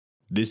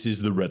This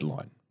is The Red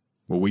Line,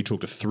 where we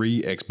talk to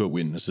three expert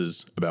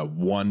witnesses about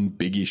one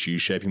big issue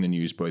shaping the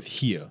news both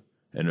here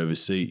and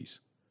overseas.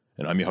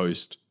 And I'm your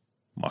host,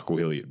 Michael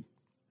Hilliard.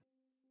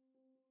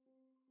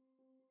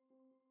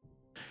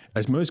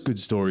 As most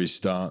good stories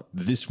start,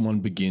 this one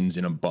begins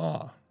in a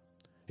bar,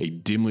 a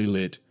dimly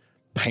lit,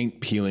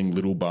 paint-peeling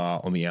little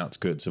bar on the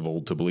outskirts of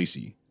Old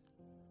Tbilisi.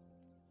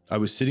 I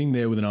was sitting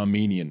there with an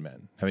Armenian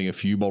man, having a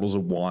few bottles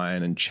of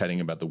wine and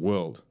chatting about the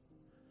world.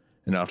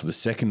 And after the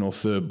second or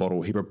third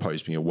bottle, he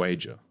proposed me a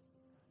wager.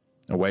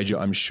 A wager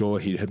I'm sure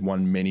he had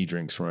won many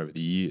drinks from over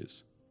the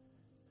years.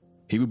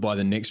 He would buy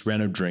the next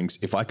round of drinks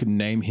if I could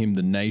name him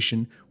the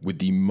nation with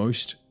the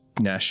most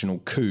national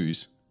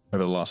coups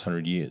over the last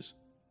 100 years.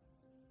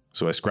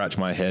 So I scratched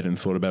my head and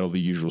thought about all the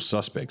usual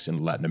suspects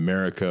in Latin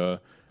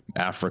America,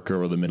 Africa,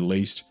 or the Middle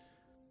East,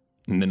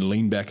 and then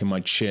leaned back in my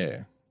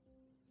chair,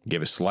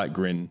 gave a slight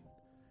grin,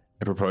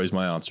 and proposed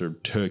my answer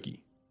of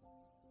Turkey.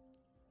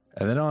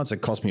 And that answer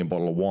cost me a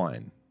bottle of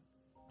wine.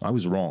 I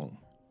was wrong.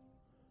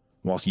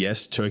 Whilst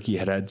yes, Turkey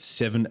had had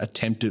 7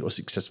 attempted or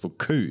successful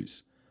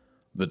coups,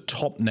 the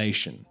top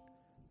nation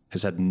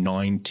has had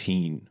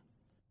 19.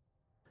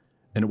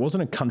 And it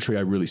wasn't a country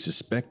I really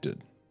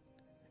suspected.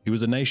 It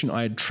was a nation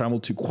I had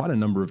travelled to quite a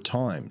number of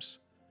times,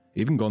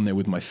 even gone there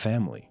with my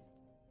family.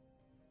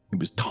 It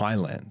was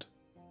Thailand.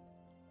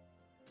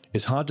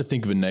 It's hard to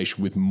think of a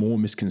nation with more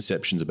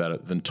misconceptions about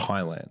it than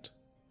Thailand,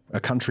 a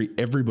country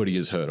everybody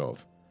has heard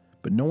of,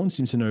 but no one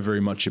seems to know very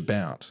much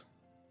about.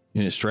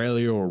 In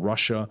Australia or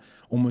Russia,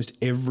 almost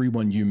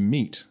everyone you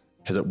meet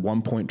has at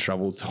one point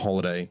travelled to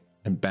holiday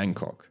in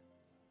Bangkok.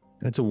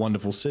 And it's a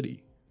wonderful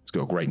city. It's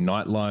got great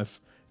nightlife,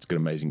 it's got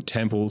amazing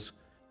temples.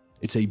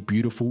 It's a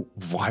beautiful,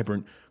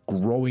 vibrant,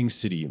 growing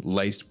city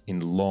laced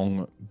in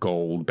long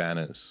gold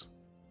banners,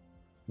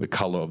 the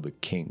colour of the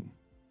king.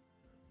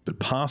 But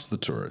past the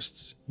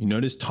tourists, you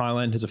notice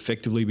Thailand has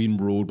effectively been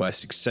ruled by a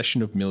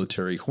succession of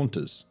military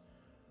juntas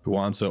who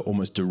answer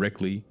almost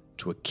directly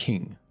to a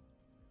king.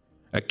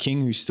 A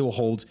king who still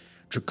holds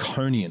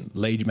draconian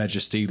lege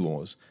majesty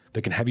laws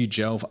that can have you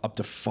jailed for up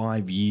to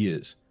 5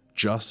 years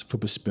just for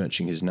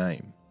besmirching his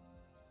name.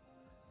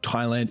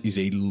 Thailand is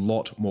a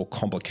lot more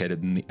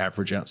complicated than the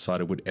average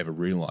outsider would ever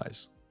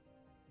realise.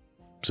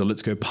 So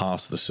let's go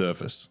past the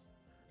surface,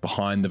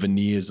 behind the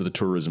veneers of the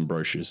tourism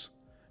brochures,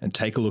 and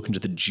take a look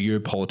into the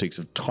geopolitics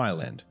of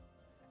Thailand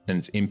and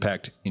its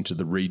impact into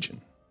the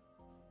region.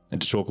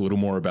 And to talk a little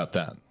more about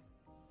that,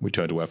 we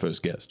turn to our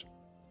first guest.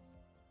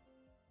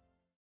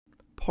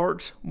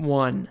 Part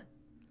 1.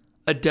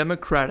 A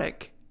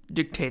Democratic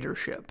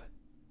Dictatorship.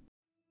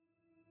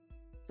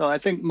 So I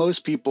think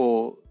most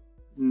people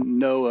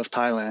know of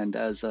Thailand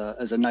as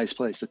a nice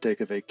place to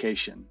take a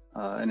vacation,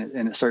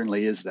 and it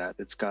certainly is that.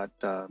 It's got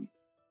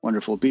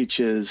wonderful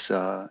beaches,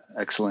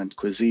 excellent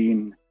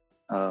cuisine,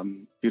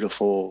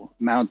 beautiful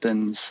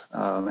mountains,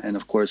 and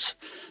of course,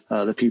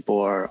 the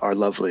people are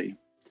lovely.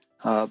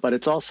 But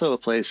it's also a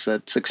place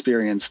that's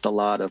experienced a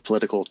lot of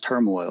political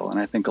turmoil, and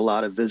I think a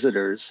lot of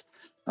visitors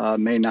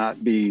may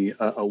not be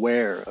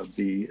aware of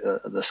the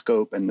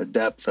scope and the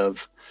depth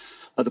of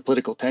the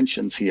political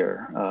tensions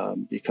here,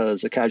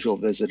 because a casual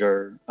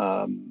visitor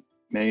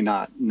may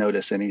not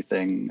notice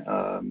anything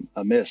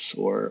amiss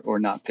or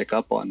not pick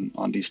up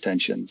on these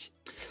tensions.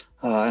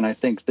 And I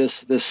think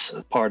this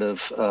part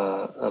of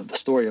the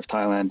story of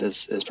Thailand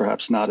is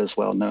perhaps not as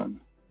well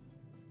known.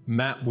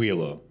 Matt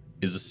Wheeler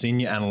is a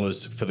senior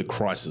analyst for the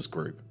Crisis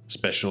Group,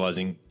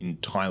 specializing in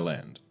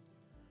Thailand.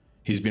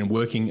 He's been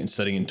working and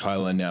studying in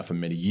Thailand now for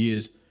many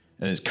years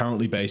and is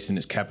currently based in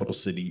its capital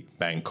city,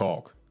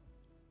 Bangkok.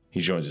 He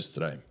joins us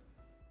today.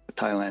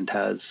 Thailand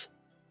has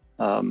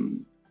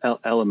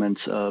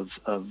elements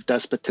of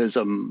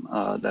despotism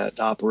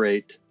that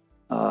operate,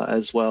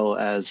 as well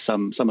as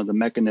some of the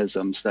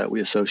mechanisms that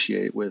we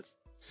associate with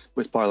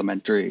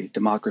parliamentary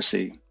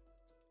democracy.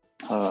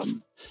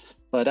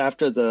 But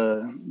after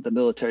the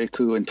military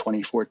coup in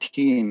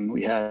 2014,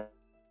 we had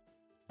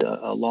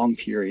a long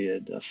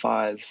period of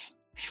five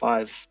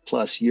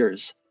plus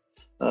years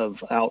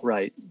of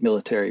outright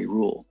military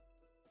rule,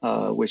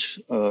 which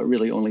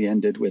really only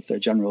ended with a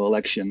general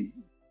election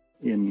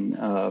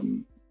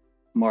in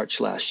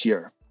March last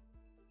year.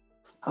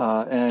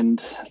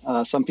 And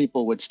some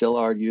people would still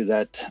argue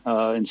that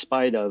in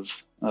spite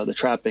of the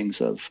trappings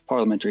of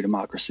parliamentary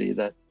democracy,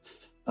 that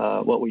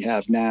what we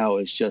have now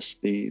is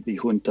just the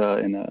junta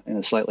in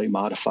a slightly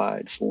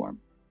modified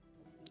form.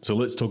 So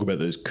let's talk about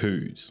those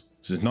coups.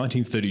 Since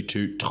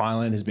 1932,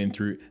 Thailand has been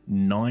through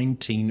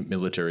 19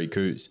 military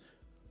coups,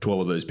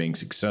 12 of those being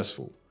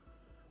successful.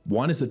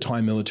 Why does the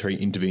Thai military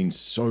intervene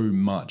so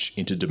much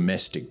into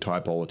domestic Thai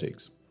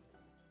politics?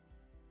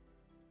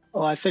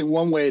 Well, I think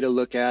one way to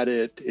look at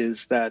it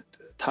is that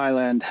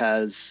Thailand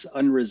has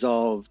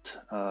unresolved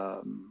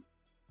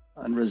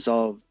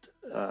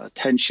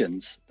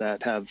tensions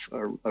that have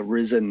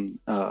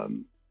arisen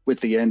with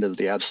the end of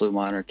the absolute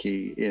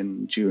monarchy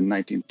in June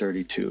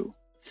 1932,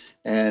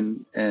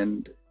 and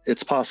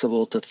it's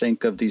possible to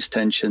think of these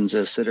tensions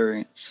as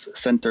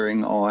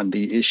centering on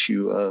the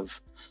issue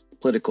of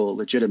political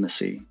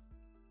legitimacy.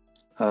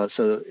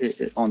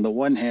 On the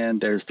one hand,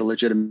 there's the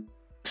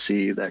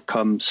legitimacy that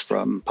comes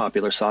from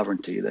popular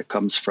sovereignty, that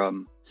comes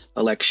from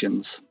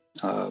elections,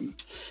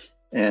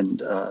 and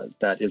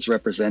that is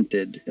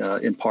represented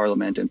in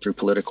parliament and through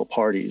political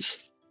parties.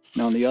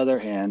 And on the other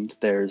hand,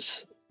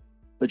 there's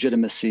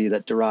legitimacy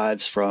that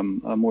derives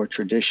from a more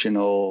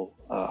traditional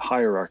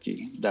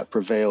hierarchy that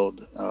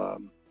prevailed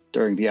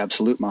during the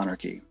absolute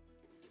monarchy.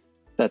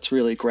 That's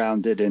really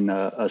grounded in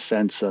a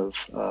sense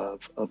of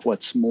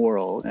what's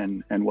moral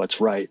and what's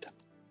right.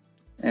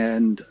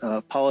 And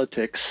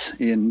politics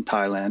in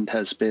Thailand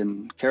has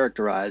been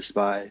characterized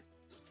by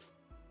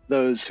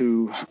those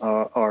who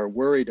are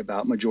worried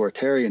about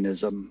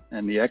majoritarianism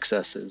and the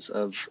excesses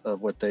of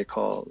what they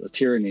call the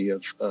tyranny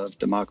of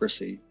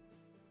democracy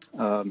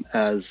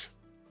as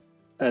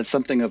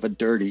something of a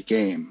dirty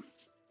game.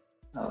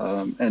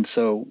 And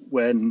so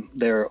when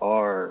there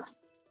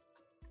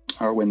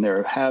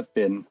have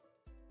been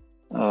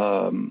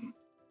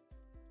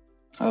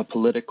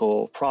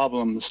political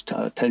problems,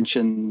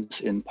 tensions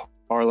in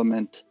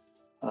parliament,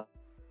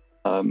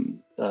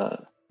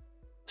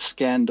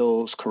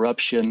 scandals,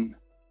 corruption,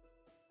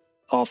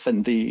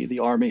 often the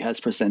army has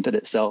presented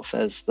itself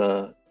as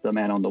the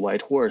man on the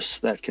white horse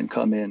that can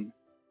come in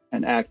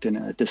and act in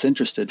a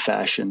disinterested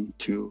fashion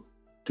to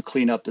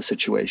clean up the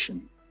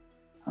situation.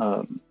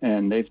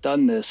 And they've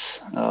done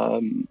this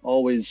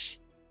always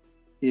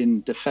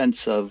in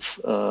defense of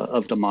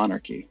the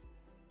monarchy,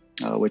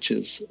 which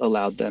has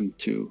allowed them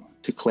to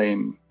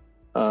claim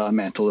a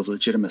mantle of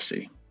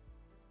legitimacy.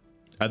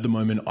 At the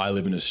moment, I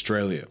live in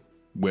Australia,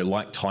 where,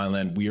 like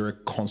Thailand, we are a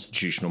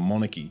constitutional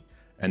monarchy,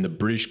 and the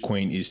British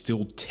Queen is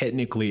still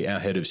technically our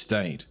head of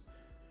state,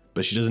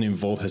 but she doesn't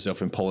involve herself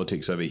in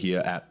politics over here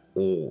at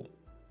all.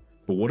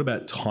 But what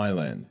about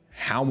Thailand?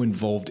 How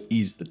involved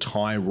is the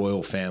Thai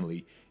royal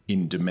family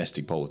in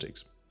domestic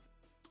politics?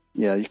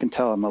 Yeah, you can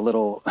tell I'm a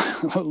little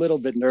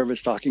bit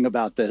nervous talking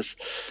about this.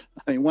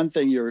 I mean, one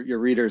thing your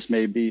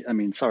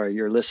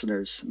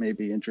listeners may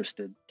be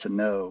interested to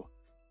know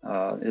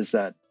is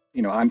that,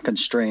 I'm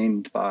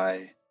constrained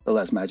by the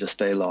lèse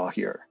majesté law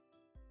here,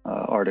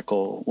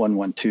 Article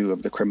 112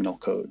 of the Criminal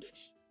Code.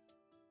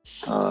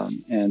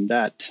 And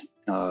that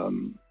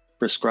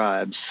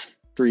prescribes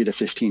 3 to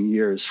 15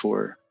 years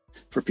for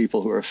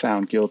people who are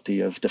found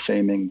guilty of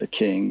defaming the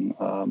king,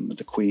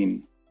 the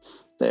queen,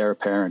 the heir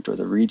apparent, or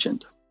the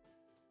regent.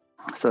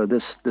 So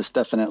this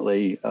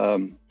definitely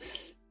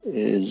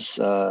is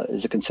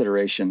a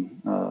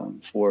consideration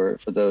for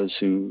those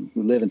who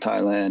live in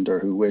Thailand or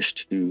who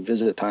wish to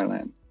visit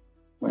Thailand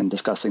when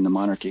discussing the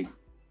monarchy.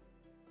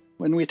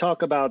 When we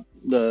talk about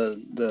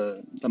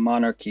the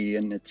monarchy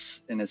and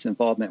its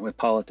involvement with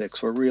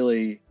politics, we're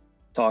really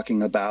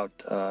talking about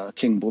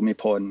King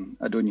Bhumibol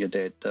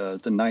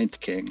Adulyadej, the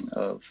ninth king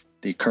of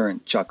the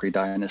current Chakri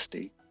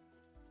dynasty,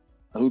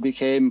 who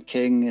became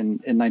king in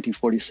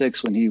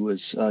 1946 when he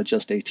was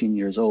just 18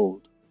 years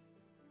old.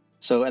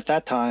 So at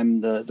that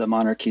time, the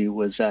monarchy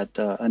was at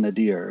a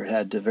nadir. It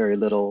had very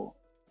little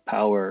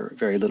power,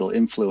 very little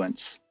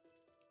influence.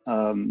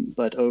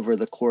 But over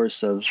the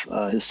course of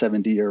his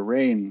 70-year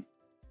reign,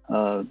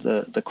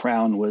 the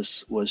crown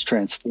was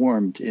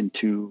transformed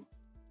into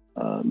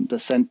the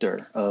center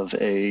of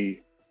a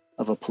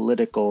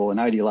political and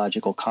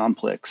ideological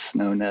complex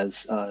known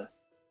as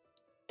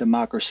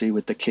democracy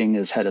with the king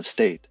as head of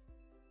state.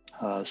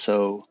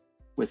 So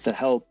with the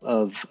help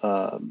of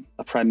a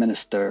Prime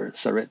Minister,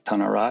 Sarit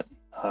Thanarat,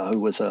 who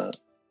was a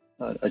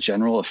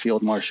general, a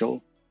field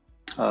marshal,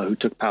 who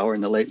took power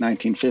in the late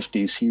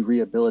 1950s, he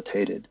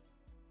rehabilitated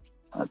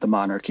the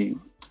monarchy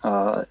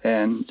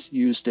and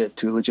used it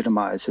to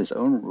legitimize his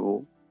own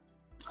rule.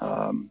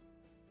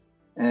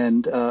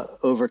 And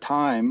over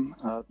time,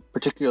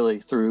 particularly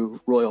through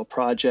royal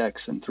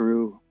projects and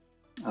through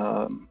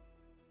a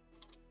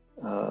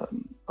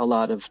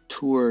lot of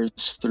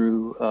tours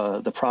through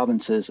the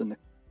provinces and the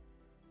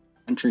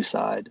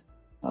countryside,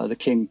 the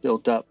king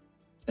built up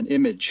an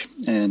image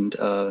and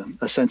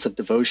a sense of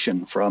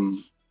devotion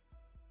from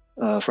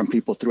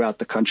people throughout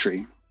the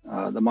country.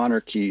 The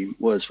monarchy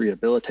was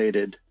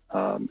rehabilitated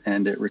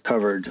and it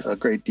recovered a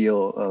great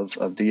deal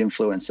of the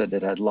influence that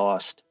it had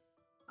lost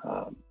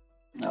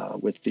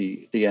with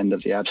the end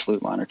of the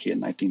absolute monarchy in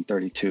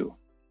 1932.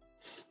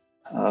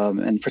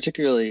 And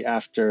particularly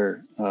after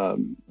a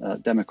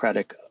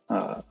democratic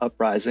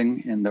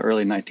uprising in the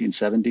early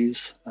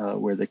 1970s,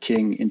 where the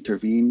king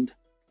intervened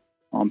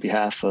on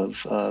behalf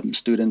of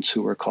students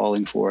who were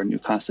calling for a new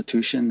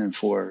constitution and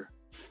for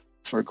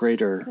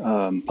greater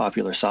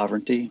popular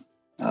sovereignty.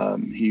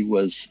 He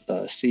was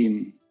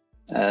seen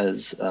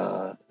as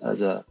a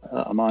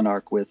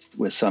monarch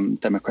with some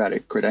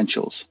democratic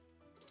credentials.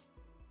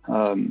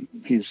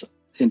 He's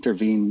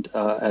intervened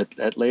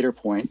at later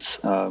points,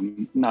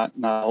 not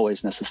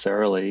always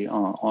necessarily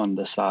on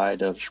the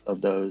side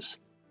of those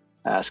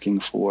asking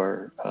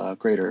for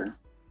greater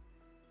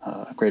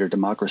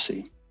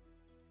democracy.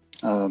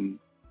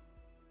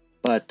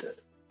 But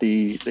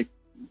the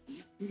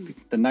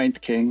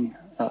ninth king,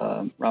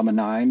 Rama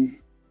IX,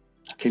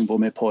 King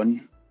Bhumibol,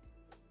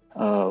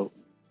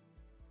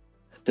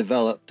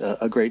 developed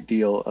a great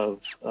deal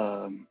of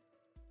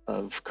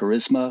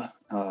charisma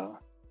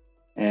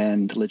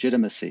and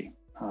legitimacy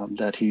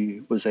that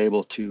he was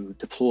able to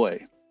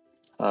deploy.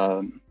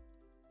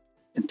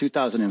 In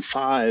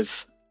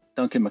 2005,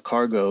 Duncan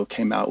McCargo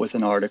came out with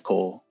an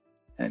article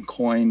and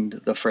coined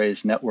the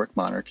phrase network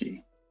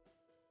monarchy.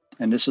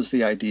 And this was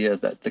the idea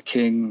that the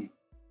king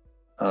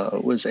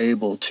was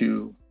able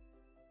to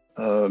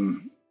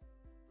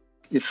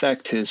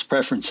effect his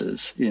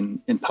preferences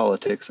in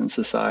politics and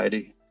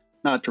society,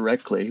 not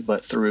directly,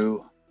 but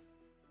through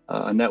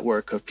a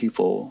network of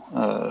people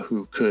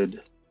who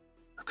could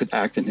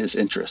act in his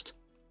interest,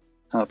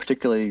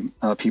 particularly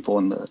people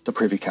in the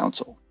Privy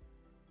Council.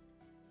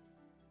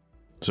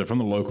 So from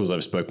the locals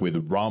I've spoke with,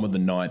 Rama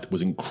IX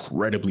was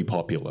incredibly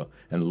popular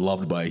and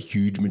loved by a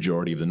huge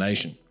majority of the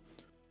nation.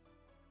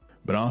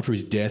 But after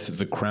his death,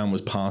 the crown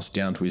was passed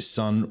down to his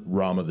son,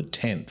 Rama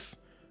X,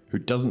 who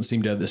doesn't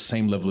seem to have the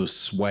same level of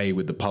sway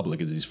with the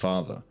public as his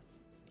father.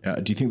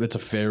 Do you think that's a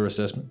fair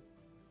assessment?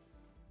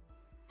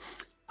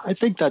 I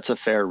think that's a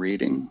fair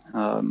reading.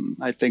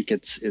 I think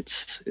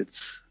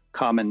it's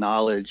common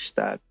knowledge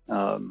that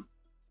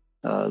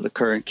the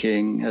current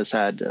king has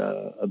had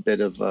a bit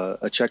of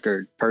a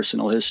checkered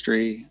personal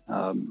history.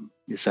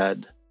 He's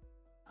had,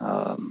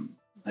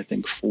 I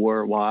think,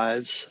 4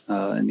 wives,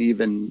 and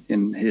even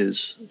in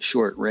his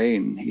short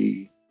reign,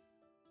 he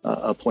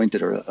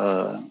appointed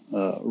a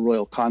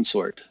royal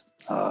consort,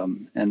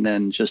 and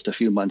then just a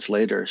few months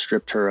later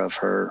stripped her of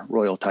her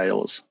royal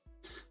titles.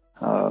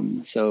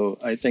 So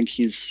I think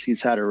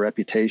he's had a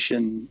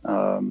reputation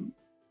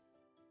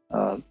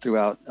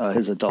throughout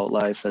his adult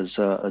life as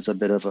a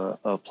bit of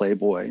a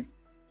playboy,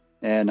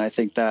 and I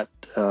think that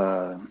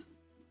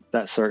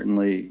that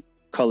certainly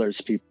colors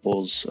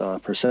people's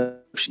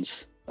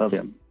perceptions of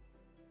him.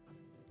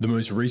 The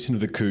most recent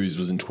of the coups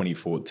was in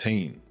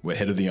 2014, where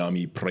head of the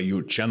army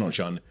Prayut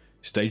Chan-o-chan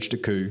staged a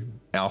coup,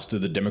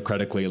 ousted the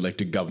democratically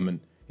elected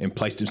government, and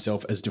placed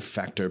himself as de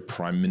facto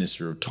Prime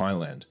Minister of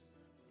Thailand.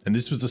 And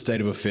this was the state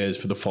of affairs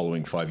for the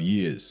following 5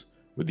 years,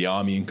 with the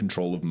army in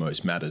control of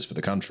most matters for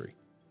the country.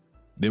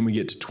 Then we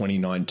get to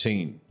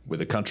 2019, where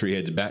the country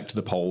heads back to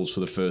the polls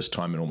for the first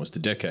time in almost a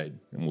decade,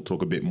 and we'll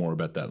talk a bit more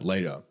about that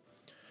later.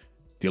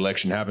 The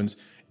election happens,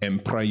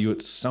 and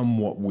Prayut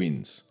somewhat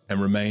wins and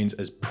remains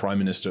as Prime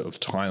Minister of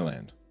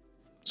Thailand.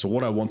 So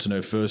what I want to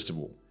know first of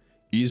all,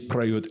 is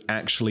Prayut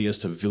actually a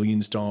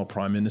civilian-style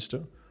Prime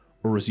Minister,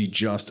 or is he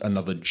just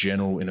another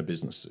general in a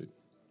business suit?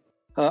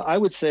 I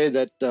would say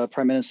that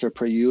Prime Minister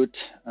Prayut,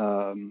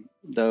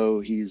 though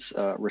he's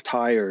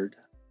retired,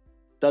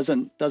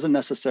 doesn't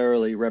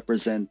necessarily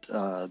represent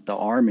the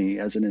army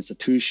as an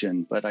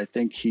institution, but I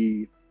think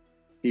he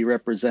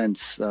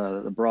represents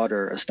the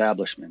broader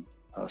establishment.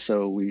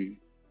 So we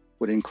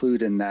would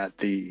include in that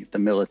the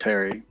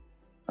military,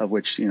 of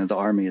which the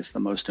army is the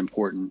most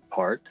important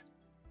part,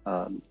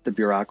 the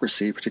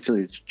bureaucracy,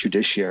 particularly the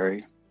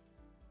judiciary,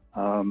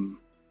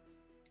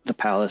 the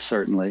palace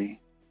certainly,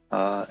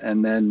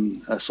 and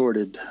then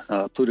assorted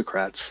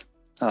plutocrats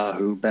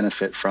who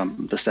benefit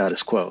from the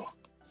status quo.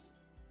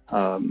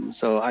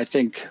 So I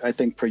think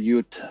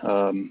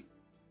Prayut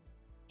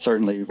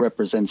certainly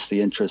represents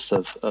the interests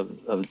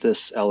of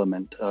this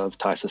element of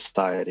Thai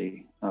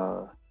society.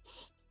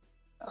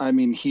 I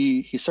mean,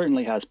 he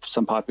certainly has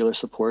some popular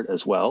support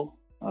as well.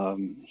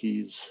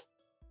 He's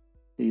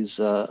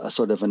a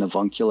sort of an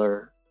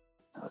avuncular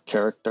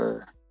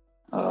character.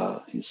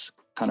 He's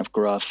kind of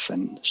gruff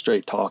and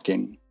straight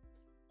talking,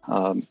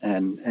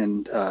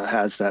 and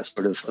has that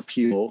sort of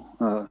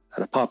appeal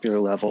at a popular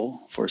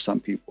level for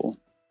some people.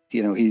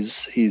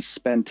 He's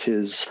spent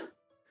his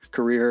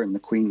career in the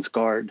Queen's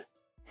Guard.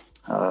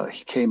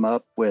 He came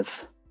up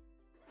with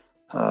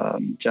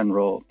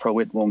General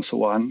Prawit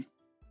Wongsuwan,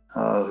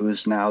 who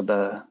is now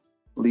the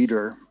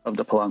leader of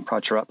the Palang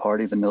Pracharat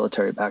Party, the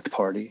military-backed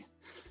party,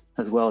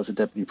 as well as a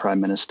deputy prime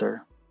minister,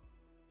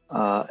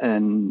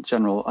 and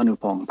General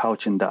Anupong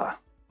Pauchinda,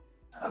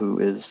 who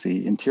is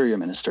the interior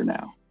minister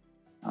now.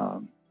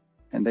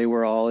 And they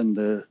were all in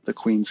the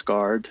Queen's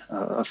Guard,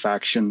 a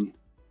faction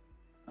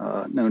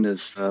known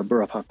as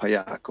Burapak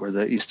Payak, or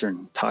the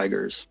Eastern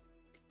Tigers.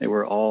 They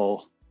were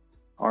all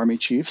army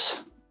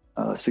chiefs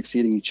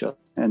succeeding each other,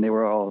 and they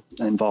were all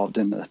involved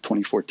in the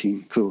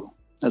 2014 coup,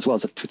 as well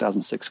as the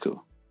 2006 coup.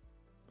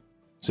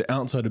 So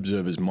outside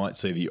observers might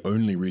say the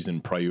only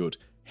reason Prayut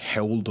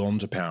held on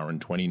to power in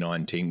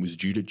 2019 was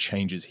due to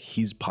changes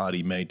his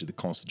party made to the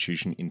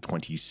constitution in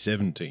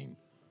 2017,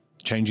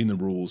 changing the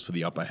rules for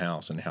the upper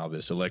house and how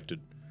they're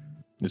selected.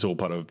 It's all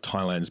part of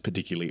Thailand's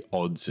particularly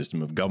odd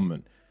system of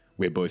government,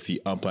 where both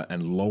the upper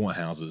and lower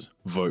houses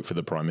vote for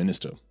the prime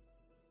minister.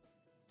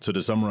 So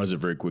to summarize it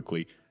very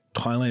quickly,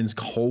 Thailand's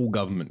whole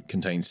government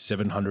contains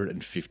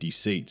 750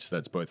 seats,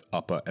 that's both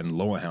upper and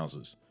lower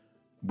houses,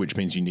 which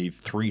means you need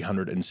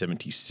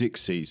 376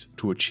 seats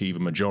to achieve a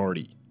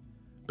majority.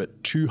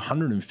 But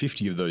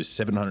 250 of those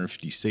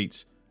 750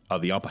 seats are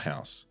the upper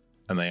house,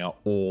 and they are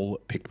all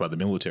picked by the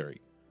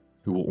military,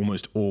 who will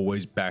almost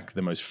always back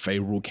the most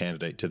favourable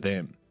candidate to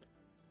them.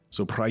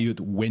 So Prayut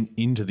went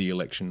into the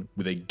election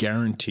with a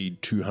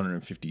guaranteed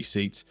 250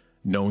 seats,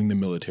 knowing the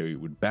military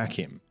would back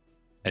him,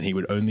 and he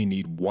would only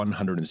need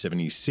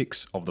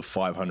 176 of the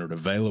 500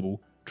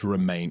 available to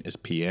remain as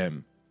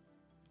PM.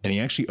 And he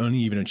actually only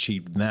even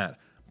achieved that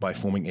by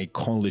forming a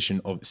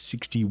coalition of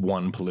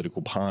 61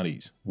 political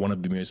parties, one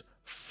of the most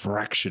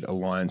fractured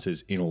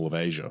alliances in all of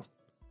Asia.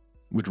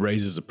 Which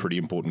raises a pretty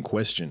important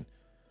question.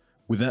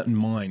 With that in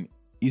mind,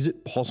 is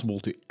it possible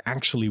to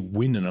actually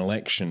win an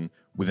election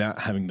without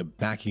having the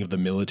backing of the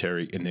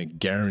military and their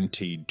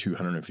guaranteed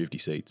 250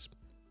 seats?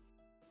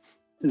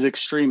 It's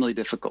extremely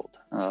difficult.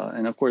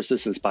 And of course,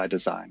 this is by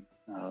design.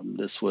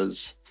 This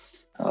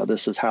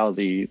is how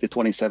the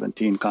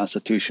 2017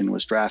 Constitution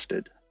was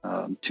drafted,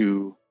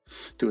 to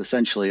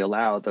essentially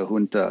allow the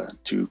junta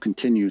to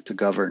continue to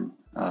govern,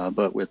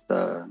 but with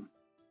a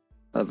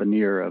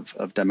veneer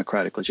of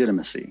democratic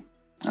legitimacy.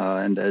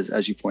 And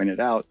as you pointed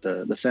out,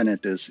 the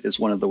Senate is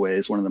one of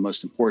the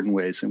most important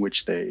ways in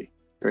which they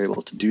are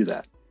able to do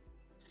that.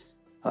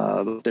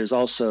 But there's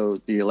also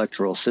the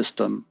electoral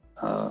system,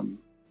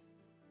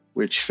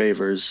 which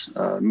favors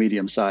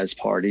medium-sized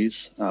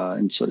parties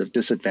and sort of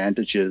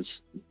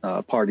disadvantages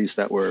parties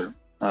that were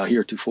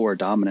heretofore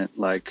dominant,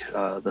 like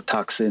the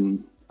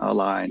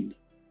Thaksin-aligned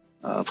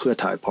Pheu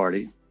Thai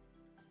party.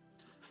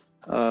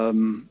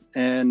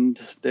 And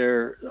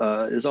there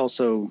is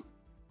also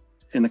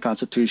in the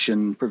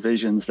Constitution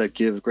provisions that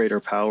give greater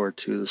power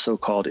to the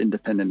so-called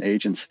independent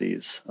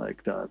agencies,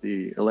 like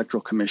the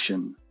Electoral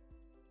Commission,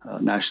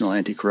 National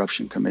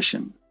Anti-Corruption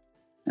Commission,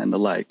 and the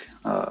like,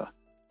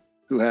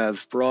 who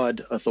have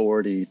broad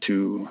authority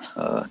to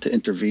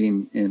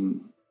intervene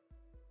in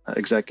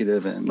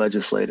executive and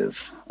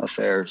legislative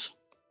affairs.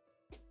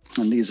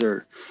 And these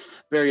are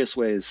various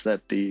ways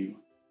that the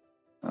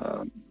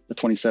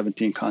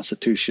 2017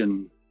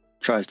 Constitution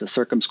tries to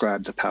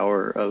circumscribe the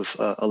power of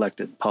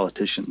elected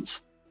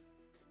politicians.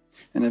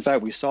 And in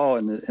fact, we saw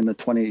in the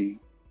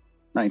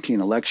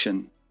 2019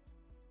 election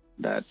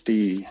that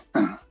the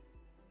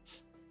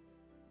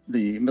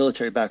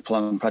military-backed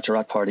Palang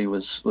Pracharat Party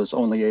was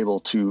only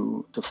able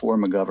to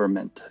form a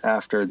government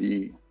after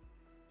the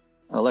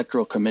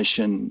Electoral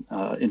Commission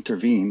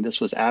intervened. This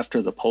was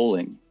after the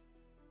polling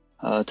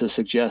to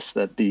suggest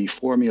that the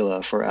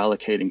formula for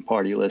allocating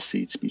party list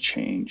seats be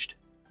changed,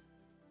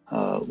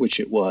 which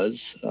it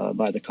was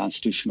by the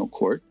Constitutional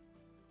Court.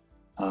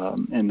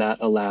 And that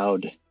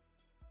allowed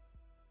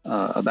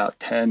about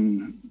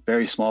 10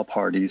 very small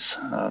parties,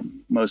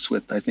 most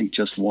with, I think,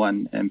 just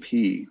one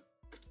MP,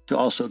 to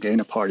also gain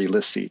a party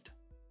list seat.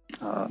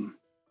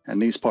 And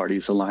these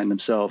parties aligned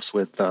themselves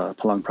with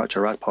Palang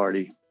Pracharat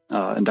Party,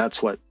 and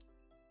that's what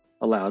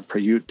allowed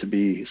Prayut to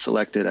be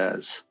selected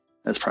as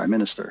prime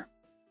minister,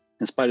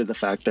 in spite of the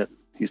fact that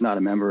he's not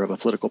a member of a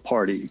political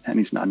party and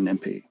he's not an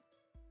MP.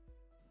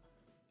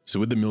 So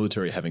with the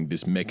military having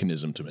this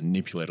mechanism to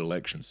manipulate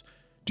elections,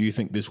 do you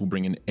think this will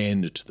bring an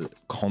end to the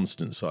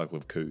constant cycle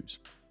of coups?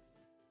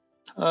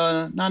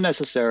 Not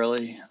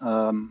necessarily.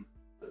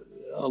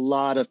 A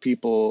lot of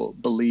people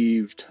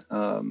believed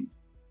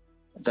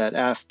that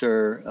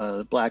after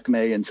the Black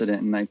May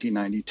incident in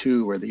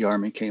 1992, where the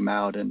army came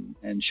out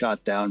and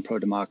shot down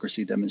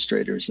pro-democracy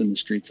demonstrators in the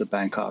streets of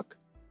Bangkok,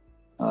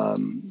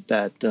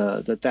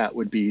 that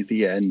would be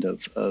the end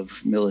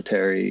of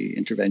military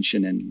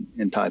intervention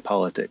in Thai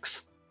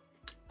politics.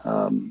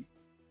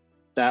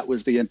 That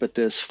was the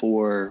impetus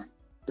for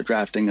the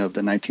drafting of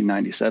the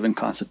 1997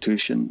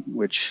 Constitution,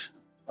 which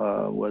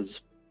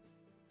was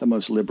the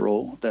most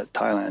liberal that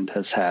Thailand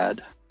has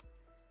had.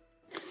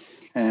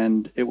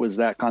 And it was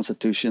that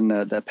constitution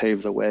that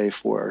paved the way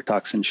for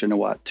Thaksin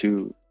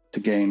Shinawatra to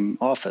gain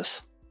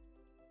office.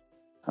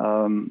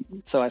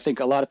 So I think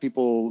a lot of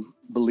people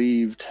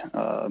believed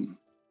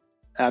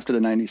after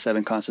the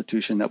 97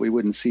 Constitution that we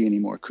wouldn't see any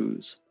more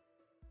coups.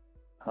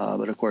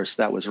 But of course,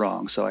 that was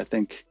wrong. So I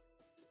think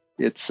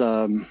it's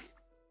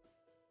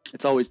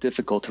always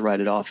difficult to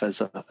write it off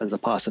as a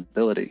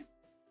possibility.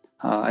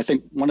 I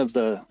think one of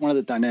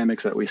the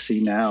dynamics that we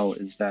see now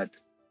is that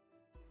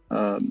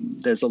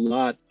there's a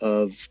lot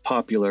of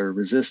popular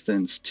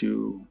resistance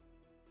to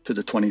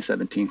the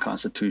 2017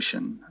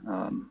 Constitution.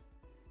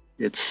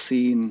 It's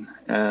seen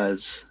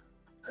as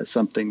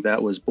something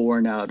that was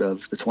born out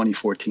of the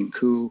 2014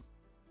 coup,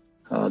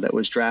 that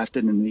was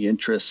drafted in the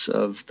interests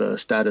of the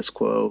status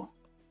quo,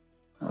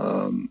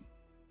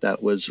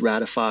 that was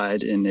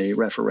ratified in a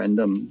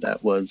referendum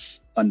that was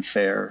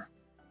unfair.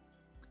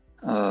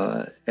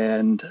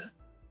 And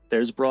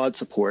there's broad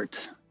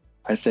support,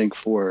 I think,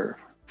 for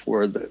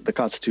the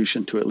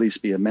Constitution to at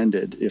least be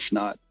amended, if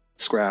not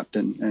scrapped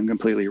and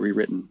completely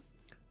rewritten.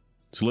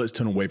 So let's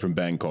turn away from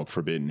Bangkok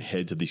for a bit and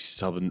head to the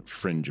southern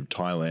fringe of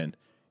Thailand,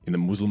 in the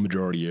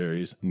Muslim-majority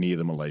areas near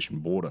the Malaysian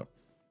border.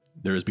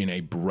 There has been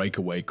a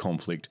breakaway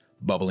conflict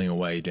bubbling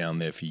away down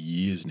there for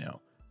years now,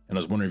 and I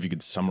was wondering if you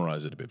could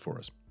summarize it a bit for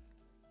us.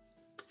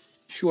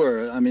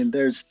 Sure. I mean,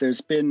 there's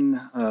been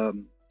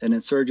an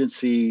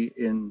insurgency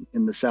in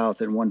the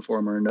south in one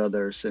form or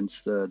another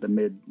since the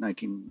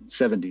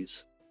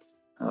mid-1970s.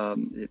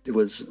 It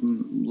was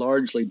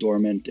largely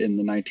dormant in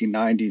the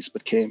 1990s,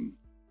 but came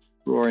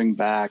roaring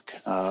back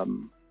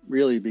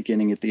really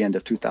beginning at the end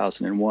of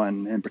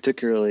 2001, and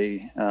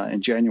particularly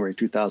in January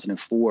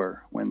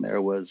 2004, when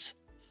there was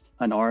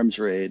an arms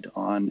raid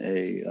on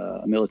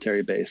a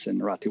military base in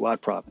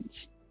Rathiwat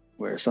province,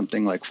 where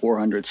something like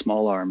 400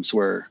 small arms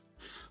were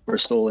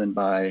stolen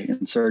by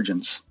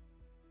insurgents.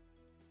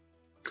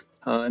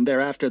 And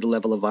thereafter, the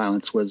level of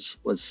violence was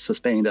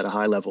sustained at a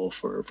high level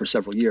for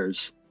several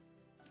years.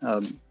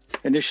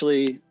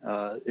 Initially,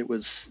 it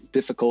was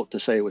difficult to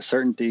say with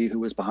certainty who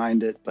was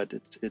behind it, but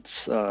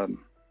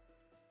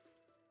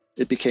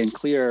it became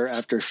clear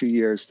after a few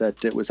years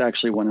that it was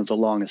actually one of the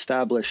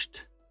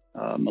long-established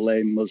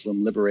Malay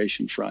Muslim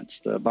liberation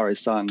fronts, the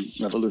Barisan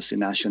Revolusi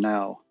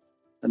Nasional,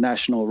 the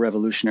National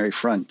Revolutionary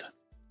Front,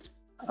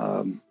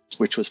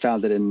 which was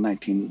founded in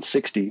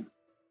 1960,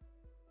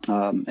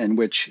 and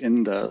which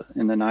in the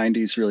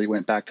 90s really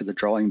went back to the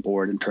drawing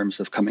board in terms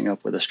of coming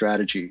up with a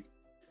strategy.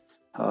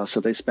 So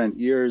they spent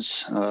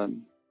years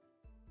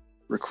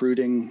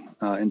recruiting,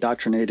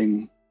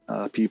 indoctrinating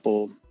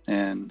people,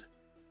 and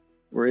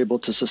were able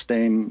to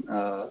sustain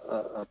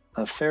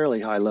a fairly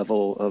high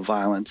level of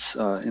violence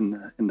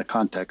in the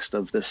context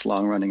of this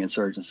long-running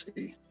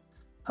insurgency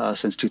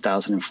since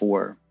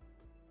 2004.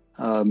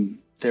 There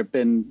have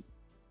been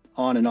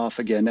on and off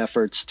again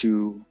efforts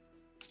to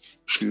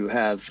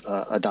have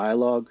a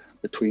dialogue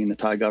between the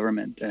Thai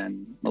government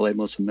and Malay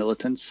Muslim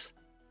militants.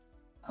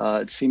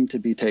 It seemed to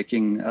be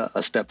taking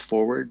a step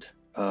forward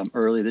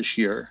early this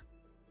year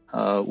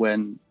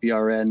when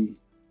BRN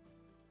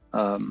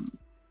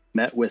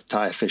met with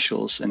Thai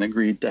officials and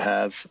agreed to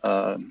have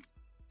an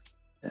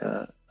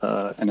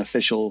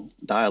official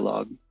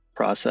dialogue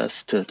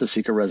process to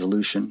seek a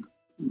resolution.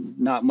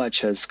 Not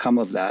much has come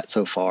of that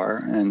so far,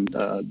 and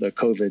the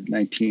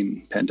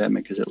COVID-19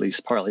 pandemic is at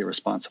least partly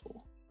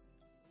responsible.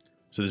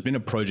 So there's been a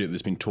project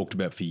that's been talked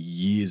about for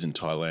years in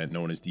Thailand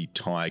known as the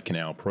Thai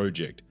Canal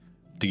Project,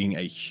 digging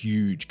a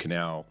huge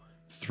canal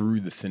through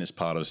the thinnest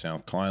part of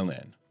South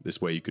Thailand. This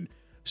way you could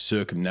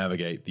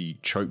circumnavigate the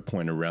choke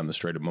point around the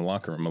Strait of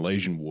Malacca in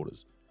Malaysian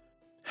waters.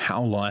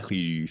 How likely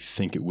do you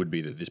think it would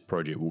be that this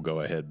project will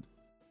go ahead?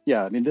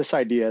 Yeah, I mean, this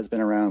idea has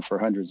been around for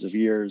hundreds of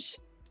years.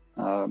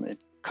 It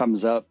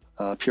comes up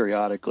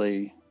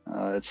periodically.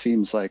 It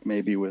seems like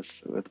maybe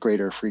with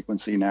greater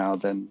frequency now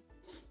than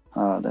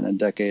a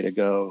decade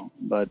ago.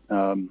 But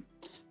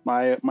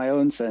my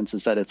own sense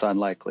is that it's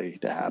unlikely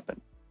to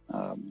happen.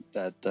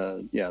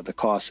 The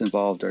costs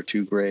involved are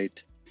too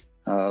great.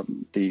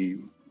 The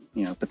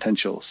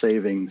potential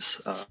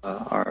savings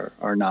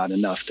are not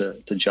enough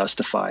to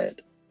justify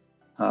it.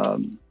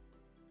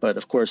 But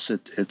of course,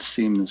 it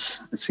seems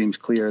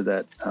clear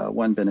that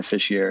one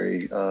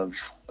beneficiary of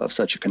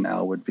such a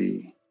canal would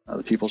be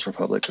the People's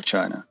Republic of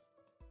China.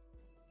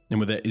 And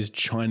with that, is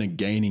China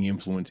gaining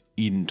influence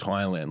in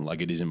Thailand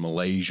like it is in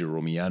Malaysia or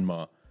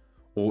Myanmar?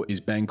 Or is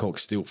Bangkok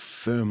still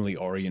firmly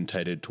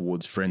orientated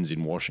towards friends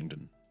in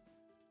Washington?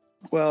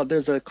 Well,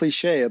 there's a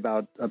cliche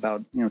about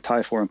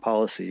Thai foreign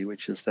policy,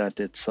 which is that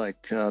it's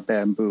like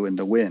bamboo in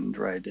the wind,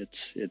 right?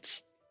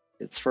 It's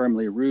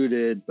firmly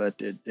rooted,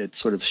 but it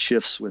sort of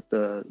shifts with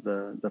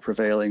the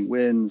prevailing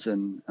winds,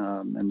 and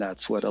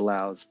that's what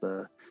allows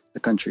the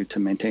country to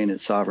maintain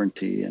its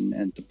sovereignty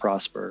and to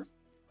prosper.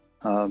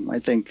 I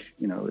think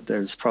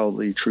there's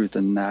probably truth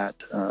in that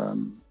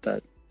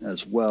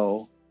as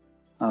well.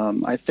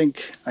 I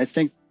think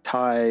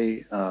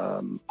Thai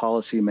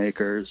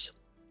policymakers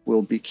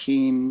will be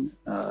keen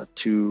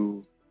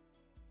to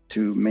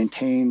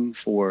maintain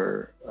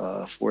for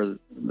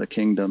the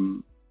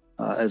kingdom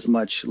as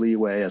much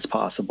leeway as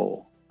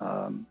possible.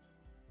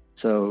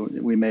 So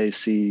we may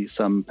see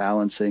some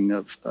balancing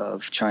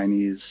of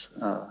Chinese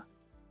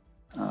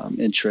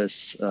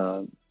interests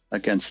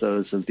against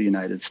those of the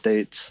United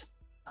States.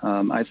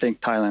 I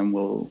think Thailand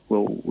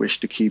will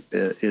wish to keep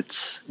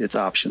its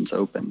options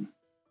open.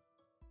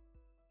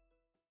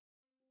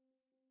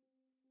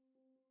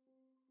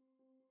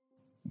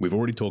 We've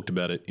already talked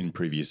about it in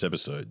previous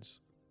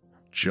episodes,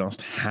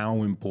 just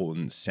how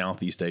important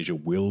Southeast Asia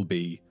will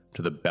be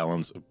to the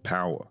balance of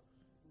power.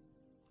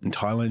 And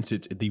Thailand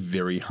sits at the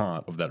very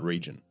heart of that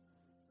region.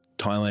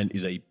 Thailand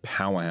is a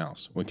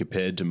powerhouse when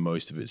compared to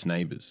most of its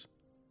neighbours,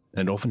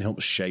 and it often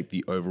helps shape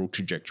the overall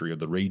trajectory of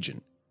the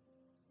region.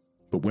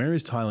 But where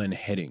is Thailand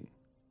heading?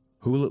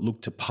 Who will it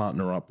look to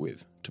partner up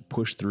with to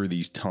push through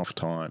these tough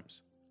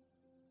times?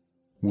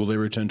 Will they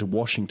return to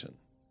Washington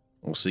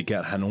or seek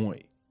out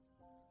Hanoi?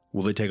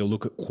 Will they take a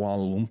look at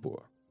Kuala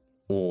Lumpur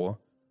or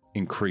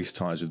increase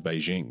ties with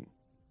Beijing?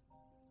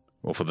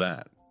 Well, for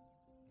that,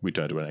 we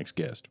turn to our next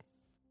guest.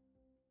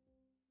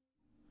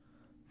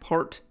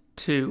 Part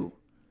 2.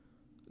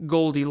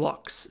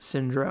 Goldilocks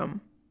Syndrome.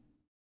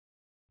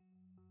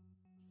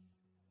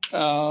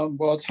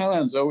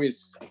 Thailand's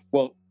always...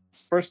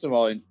 first of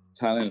all,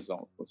 Thailand is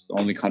the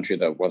only country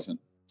that wasn't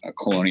a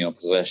colonial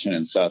possession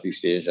in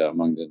Southeast Asia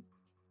among the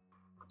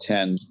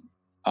 10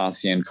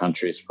 ASEAN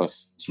countries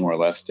plus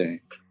Timor-Leste.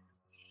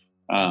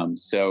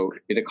 So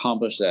it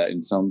accomplished that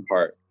in some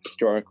part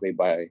historically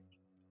by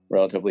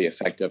relatively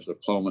effective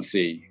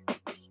diplomacy,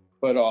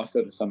 but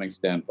also to some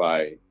extent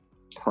by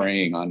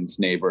preying on its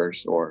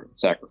neighbors or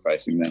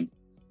sacrificing them,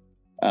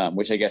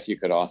 which I guess you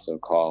could also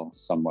call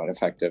somewhat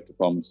effective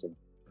diplomacy.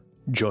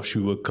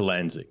 Joshua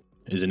Kalanzik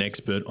is an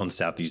expert on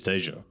Southeast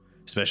Asia,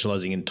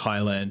 specializing in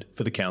Thailand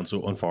for the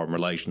Council on Foreign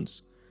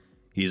Relations.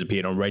 He has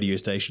appeared on radio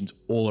stations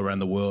all around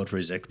the world for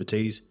his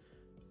expertise,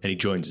 and he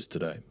joins us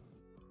today.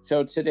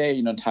 So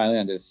today,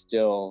 Thailand is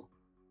still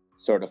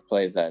sort of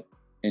plays that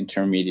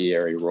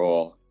intermediary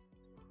role.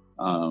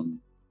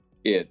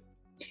 It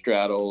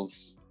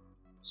straddles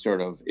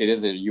it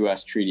is a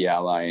U.S. treaty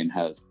ally and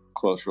has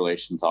close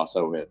relations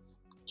also with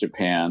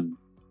Japan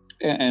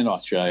and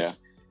Australia,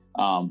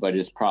 but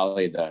is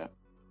probably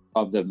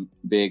of the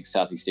big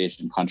Southeast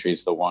Asian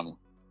countries, the one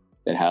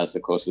that has the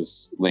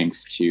closest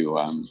links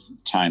to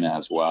China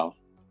as well.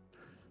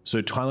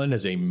 So Thailand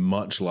has a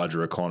much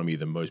larger economy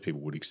than most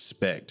people would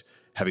expect,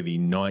 having the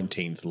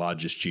 19th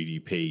largest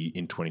GDP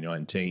in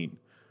 2019.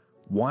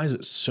 Why is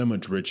it so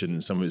much richer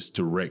than some of its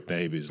direct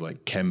neighbors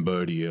like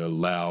Cambodia,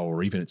 Laos,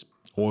 or even its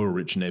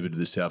oil-rich neighbor to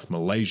the south,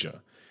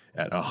 Malaysia,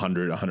 at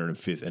 100,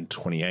 105th, and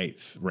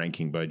 28th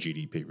ranking by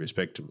GDP,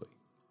 respectively?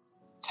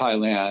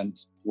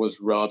 Thailand was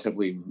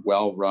relatively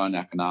well-run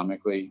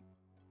economically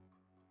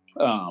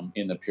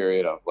in the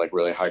period of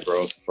really high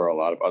growth for a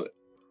lot of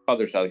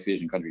other Southeast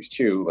Asian countries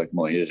too, like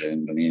Malaysia,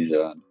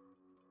 Indonesia,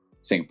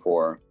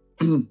 Singapore,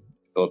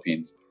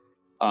 Philippines.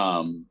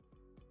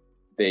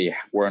 They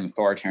were an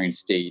authoritarian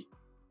state,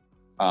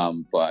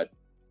 but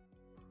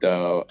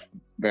the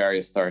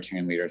various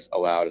authoritarian leaders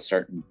allowed a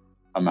certain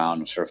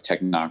amount of sort of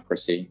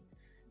technocracy.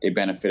 They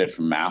benefited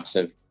from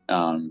massive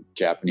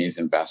Japanese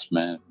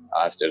investment,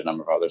 as did a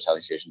number of other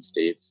Southeast Asian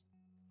states.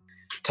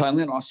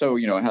 Thailand also,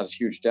 has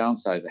huge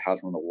downsides. It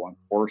has one of the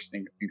worst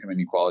income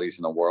inequalities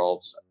in the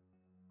world.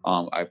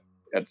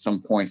 At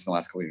some points in the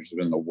last couple of years, has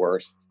been the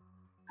worst.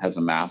 Has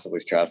a massively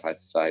stratified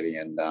society,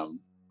 and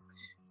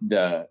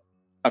the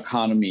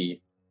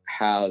economy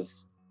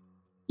has,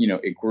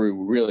 it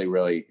grew really,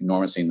 really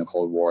enormously in the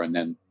Cold War, and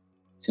then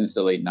since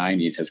the late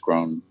 90s has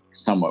grown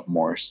somewhat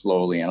more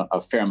slowly. And a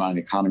fair amount of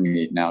the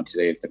economy now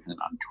today is dependent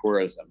on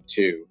tourism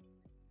too,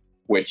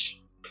 which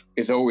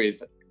is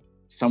always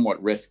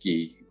somewhat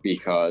risky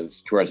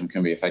because tourism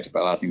can be affected by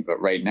a lot of things, but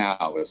right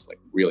now is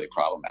really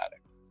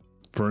problematic.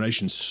 For a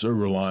nation so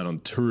reliant on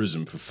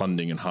tourism for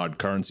funding and hard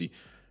currency,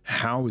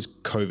 how is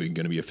COVID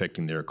going to be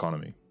affecting their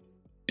economy?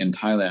 In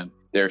Thailand,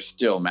 they're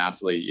still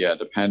massively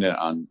dependent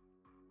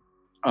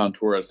on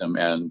tourism,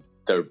 and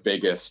their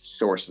biggest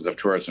sources of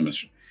tourism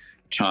is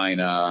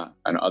China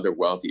and other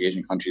wealthy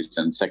Asian countries,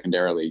 and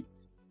secondarily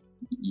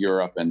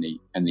Europe and the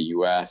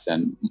US.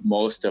 And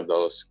most of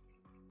those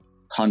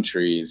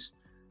countries,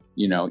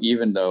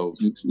 even though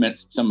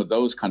some of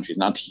those countries,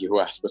 not the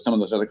US, but some of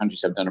those other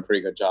countries have done a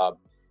pretty good job,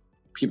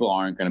 people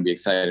aren't going to be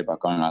excited about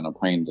going on a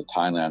plane to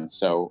Thailand.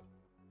 So,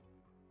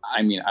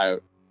 I mean, I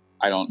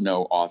don't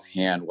know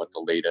offhand what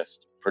the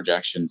latest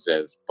projections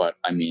is, but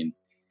I mean,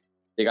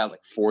 they got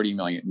 40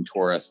 million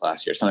tourists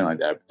last year, something like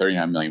that,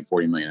 39 million,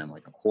 40 million, and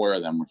a quarter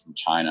of them were from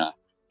China.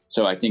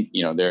 So I think,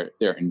 they're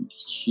in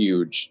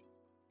huge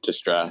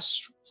distress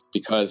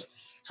because,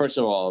 first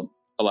of all,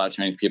 a lot of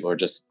Chinese people are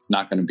just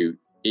not going to be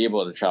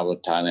able to travel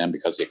to Thailand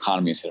because the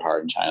economy is hit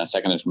hard in China.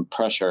 Second, there's some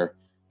pressure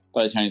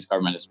by the Chinese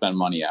government to spend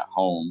money at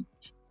home.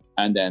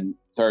 And then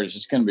third, it's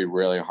just going to be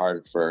really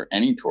hard for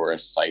any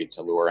tourist site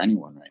to lure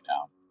anyone right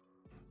now.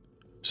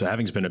 So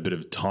having spent a bit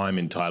of time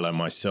in Thailand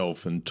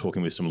myself and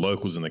talking with some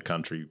locals in the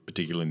country,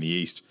 particularly in the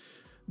east,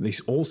 they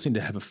all seem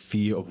to have a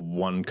fear of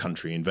one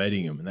country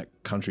invading them, and that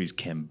country is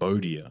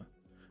Cambodia.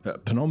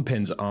 Phnom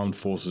Penh's armed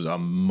forces are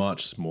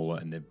much smaller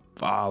and they're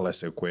far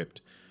less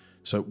equipped.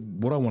 So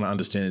what I want to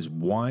understand is,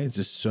 why is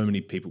there so many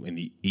people in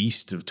the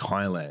east of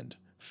Thailand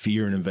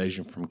fear an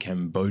invasion from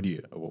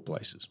Cambodia, of all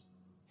places?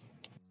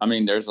 I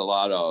mean, there's a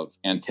lot of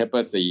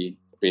antipathy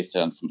based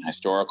on some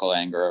historical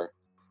anger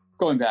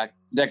going back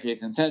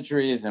decades and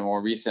centuries, and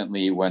more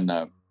recently when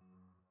the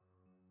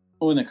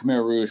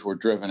Khmer Rouge were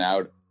driven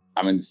out.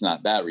 I mean, it's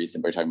not that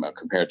recent, but we're talking about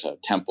compared to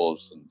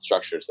temples and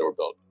structures that were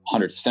built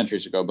hundreds of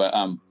centuries ago. But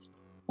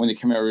when the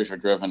Khmer Rouge were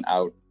driven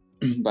out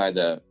by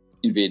the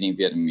invading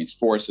Vietnamese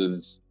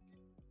forces,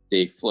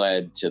 they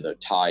fled to the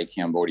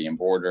Thai-Cambodian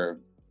border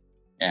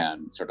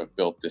and sort of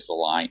built this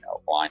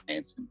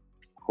alliance, in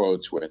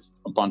quotes, with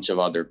a bunch of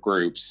other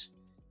groups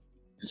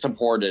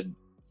supported,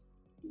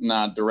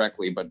 not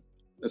directly, but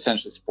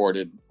essentially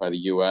supported by the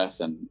U.S.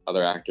 and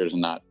other actors,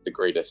 and not the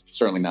greatest,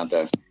 certainly not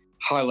the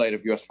highlight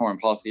of U.S. foreign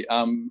policy.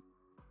 And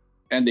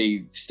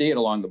they stayed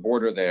along the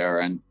border there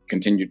and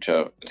continued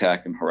to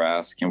attack and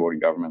harass the Cambodian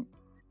government.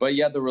 But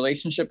yeah, the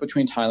relationship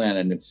between Thailand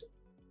and its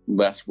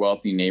less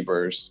wealthy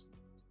neighbors,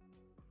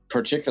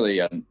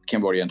 particularly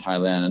Cambodia and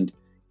Thailand,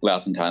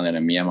 Laos and Thailand,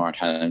 and Myanmar and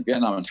Thailand,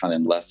 Vietnam and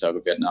Thailand less so,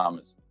 but Vietnam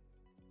is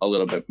a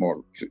little bit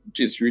more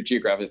just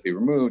geographically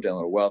removed and a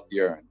little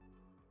wealthier.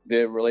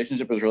 The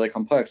relationship is really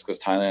complex because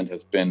Thailand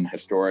has been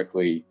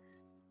historically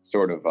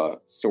sort of a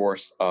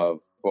source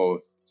of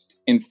both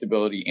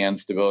instability and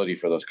stability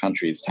for those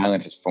countries.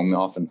 Thailand has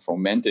often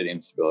fomented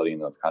instability in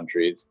those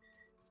countries,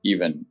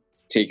 even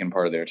taken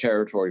part of their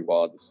territory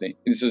while at the same,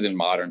 this is in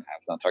modern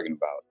times, not talking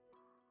about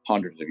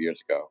hundreds of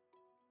years ago.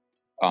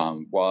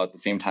 While at the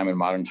same time in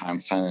modern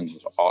times, Thailand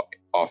has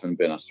often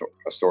been a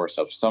source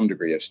of some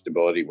degree of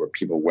stability where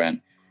people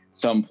went,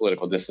 some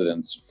political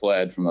dissidents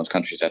fled from those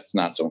countries. That's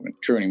not so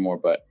true anymore,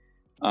 but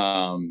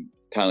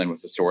Thailand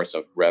was a source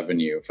of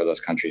revenue for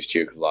those countries too,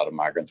 because a lot of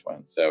migrants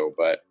went. So,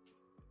 but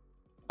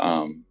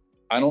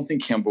I don't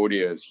think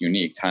Cambodia is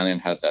unique.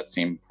 Thailand has that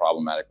same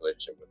problematic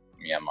relationship with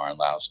Myanmar and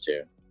Laos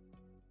too.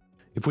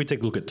 If we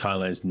take a look at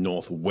Thailand's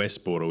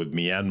northwest border with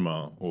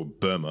Myanmar or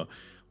Burma,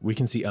 we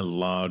can see a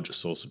large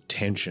source of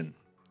tension.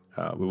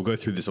 We will go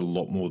through this a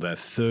lot more with our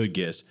third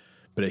guest,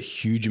 but a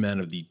huge amount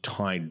of the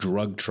Thai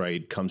drug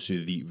trade comes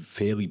through the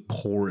fairly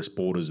porous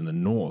borders in the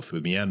north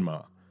with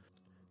Myanmar.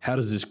 How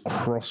does this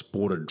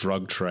cross-border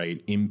drug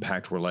trade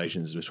impact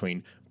relations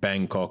between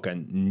Bangkok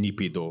and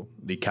Naypyidaw,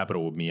 the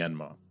capital of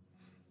Myanmar?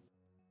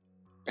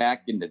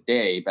 Back in the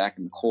day, back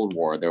in the Cold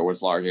War, there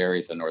was large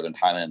areas of northern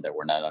Thailand that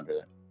were not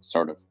under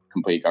sort of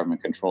complete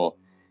government control.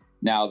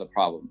 Now the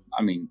problem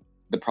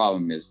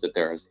is that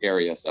there's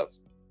areas of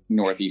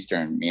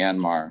northeastern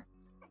Myanmar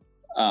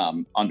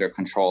under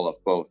control of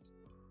both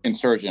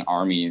insurgent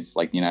armies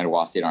like the United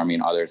Wa State Army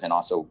and others, and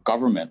also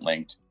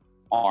government-linked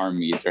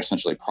armies. They're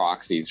essentially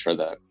proxies for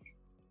the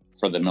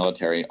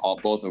military,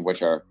 both of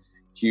which are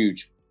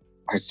huge.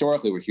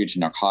 Historically, were huge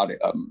narcotic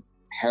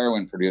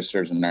heroin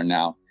producers, and they're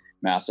now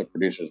massive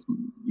producers of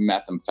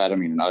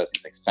methamphetamine and other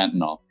things like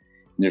fentanyl.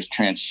 And there's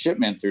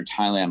transshipment through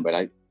Thailand,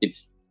 but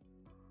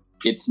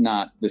it's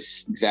not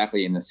this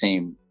exactly in the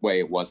same way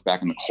it was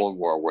back in the Cold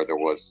War, where there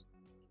was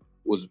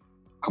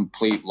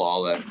complete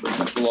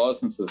lawlessness. The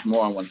lawlessness is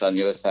more on one side, and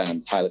the other side, on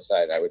the Thai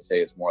side, I would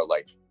say, is more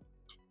like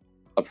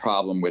a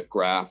problem with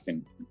graft,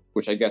 and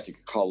which I guess you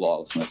could call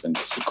lawlessness, and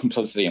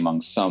complicity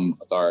among some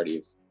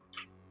authorities.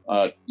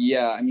 The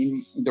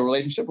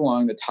relationship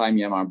along the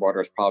Thai-Myanmar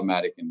border is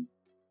problematic in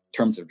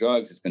terms of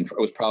drugs. It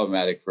was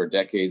problematic for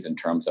decades in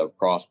terms of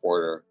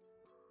cross-border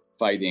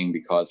fighting,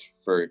 because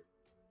for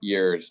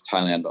years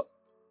Thailand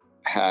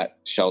had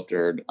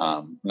sheltered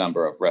a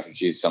number of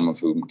refugees, some of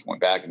whom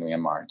went back into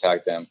Myanmar and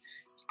attacked them.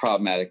 It's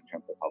problematic in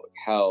terms of public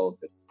health.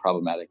 It's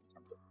problematic in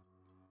terms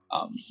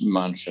of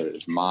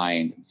Manchu's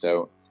mind. And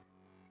so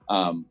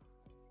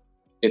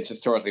it's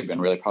historically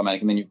been really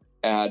problematic. And then you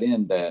add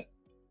in that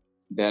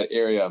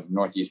area of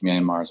northeast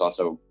Myanmar is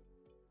also,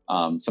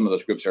 some of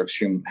those groups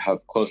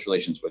have close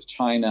relations with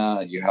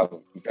China. You have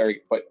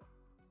but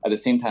at the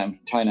same time,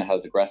 China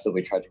has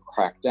aggressively tried to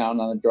crack down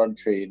on the drug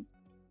trade.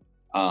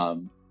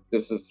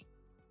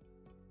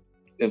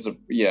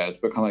 It's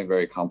become a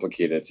very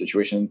complicated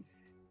situation.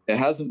 It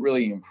hasn't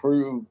really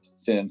improved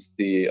since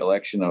the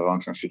election of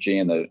Aung San Suu Kyi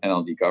and the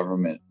NLD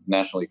government,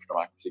 National League for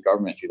Democracy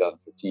government, in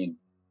 2015.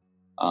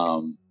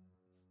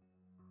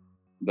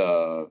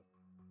 The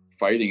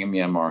fighting in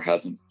Myanmar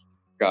hasn't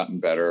gotten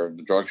better.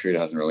 The drug trade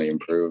hasn't really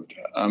improved.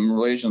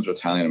 Relations with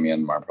Thailand and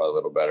Myanmar are probably a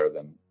little better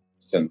than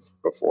since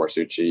before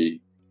Suu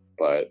Kyi,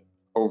 but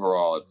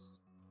overall,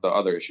 the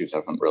other issues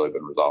haven't really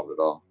been resolved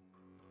at all.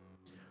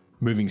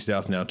 Moving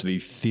south now to the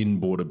thin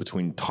border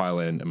between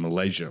Thailand and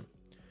Malaysia.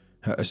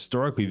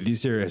 Historically,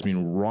 this area has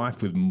been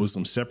rife with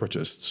Muslim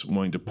separatists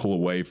wanting to pull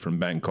away from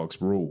Bangkok's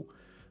rule.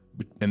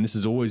 And this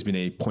has always been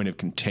a point of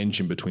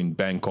contention between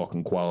Bangkok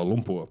and Kuala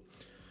Lumpur.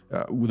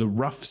 With a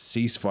rough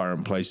ceasefire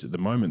in place at the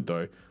moment,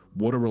 though,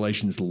 what are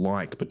relations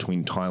like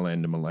between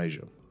Thailand and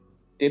Malaysia?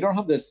 They don't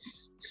have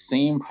this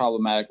same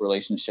problematic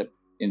relationship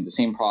in the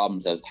same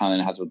problems as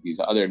Thailand has with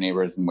these other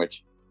neighbors, in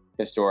which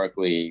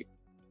historically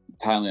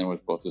Thailand was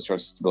both a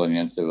source of stability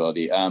and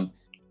instability.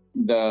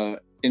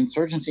 The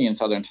insurgency in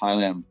southern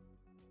Thailand,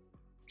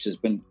 which has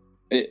been,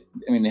 they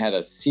had a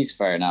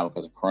ceasefire now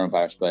because of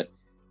coronavirus, but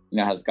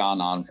has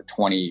gone on for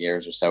 20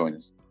 years or so, and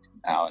is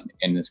now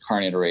in this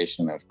current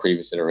iteration of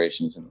previous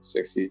iterations in the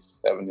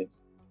 60s,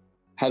 70s,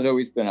 has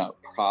always been a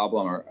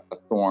problem or a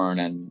thorn,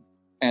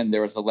 and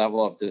there was a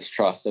level of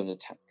distrust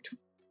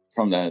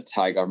from the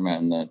Thai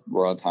government and the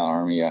Royal Thai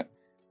Army,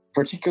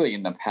 particularly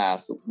in the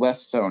past,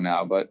 less so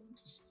now, but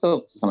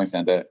still to some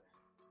extent, that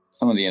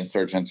some of the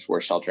insurgents were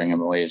sheltering in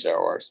Malaysia,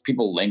 or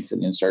people linked to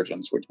the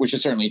insurgents, which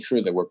is certainly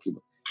true. There were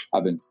people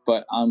have been,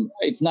 but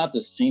it's not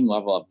the same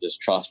level of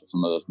distrust with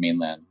some of those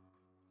mainland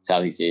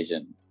Southeast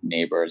Asian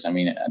neighbors.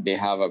 They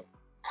have a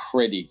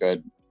pretty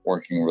good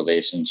working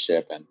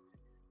relationship, and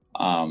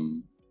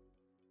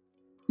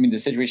the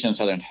situation in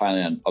southern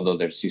Thailand, although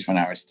there's ceasefire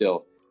now, is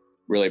still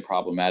really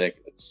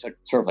problematic. It's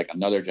sort of like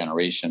another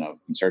generation of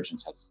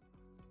insurgents has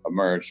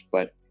emerged,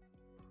 but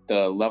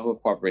the level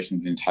of cooperation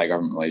between the Thai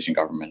government and Malaysian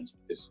government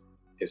is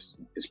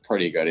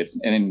pretty good.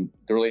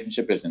 The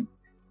relationship isn't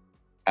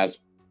as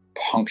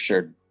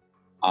punctured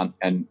on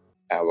and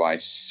by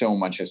so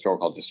much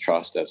historical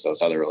distrust as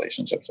those other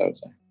relationships, I would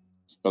say.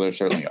 But there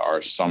certainly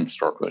are some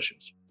historical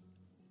issues.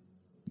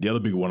 The other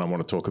big one I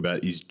want to talk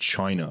about is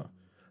China.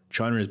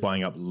 China is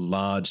buying up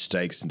large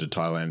stakes into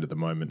Thailand at the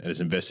moment and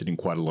has invested in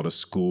quite a lot of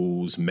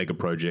schools, mega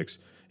projects,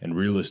 and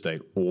real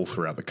estate all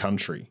throughout the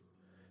country.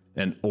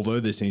 And although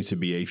there seems to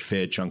be a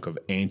fair chunk of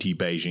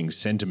anti-Beijing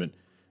sentiment,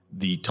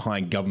 the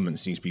Thai government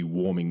seems to be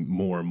warming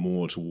more and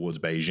more towards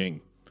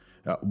Beijing.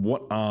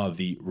 What are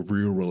the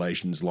real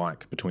relations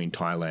like between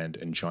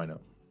Thailand and China?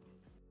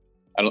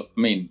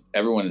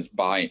 Everyone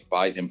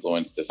buys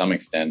influence to some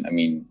extent.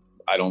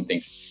 I don't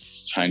think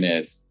China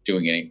is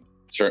doing anything,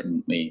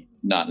 certainly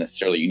not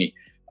necessarily unique.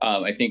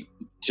 I think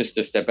just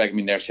to step back,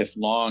 there's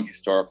long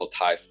historical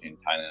ties between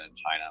Thailand and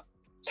China.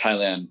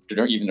 Thailand,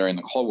 even during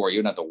the Cold War,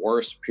 even at the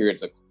worst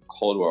periods of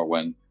Cold War,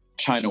 when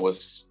China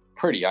was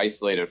pretty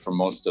isolated from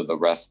most of the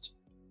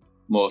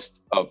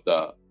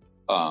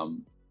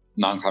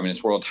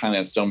non-communist world,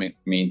 Thailand still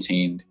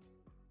maintained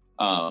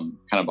kind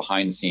of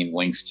behind-the-scene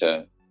links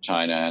to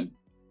China, and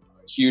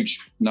a huge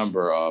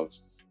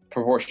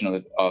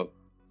proportion of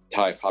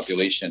Thai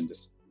population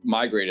just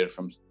migrated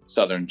from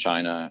southern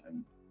China,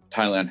 and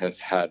Thailand has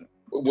had,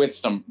 with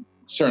some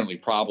certainly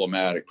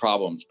problematic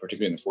problems,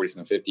 particularly in the 40s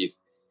and the 50s,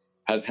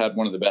 has had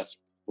one of the best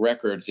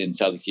records in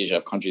Southeast Asia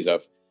of countries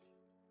of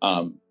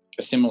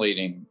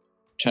assimilating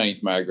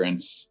Chinese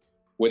migrants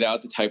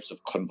without the types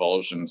of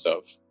convulsions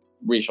of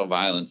racial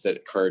violence that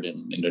occurred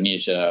in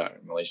Indonesia,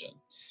 Malaysia,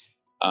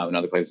 and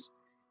other places.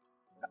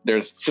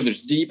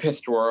 There's deep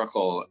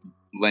historical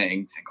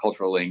links and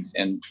cultural links,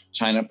 and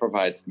China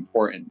provides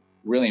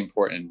really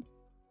important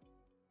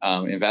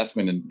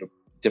investment in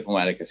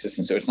diplomatic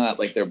assistance. So it's not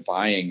like they're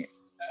buying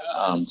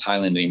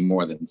Thailand any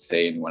more than,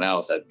 say, anyone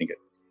else. I think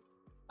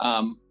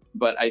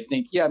but I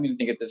think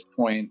at this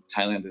point,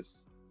 Thailand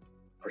is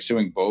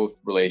pursuing both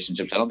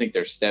relationships. I don't think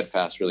they're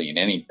steadfast really in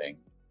anything.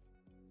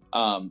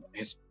 I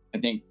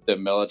think the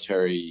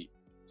military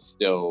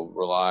still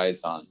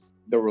relies on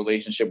the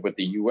relationship with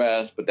the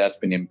U.S., but that's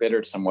been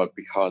embittered somewhat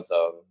because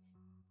of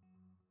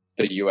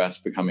the U.S.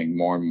 becoming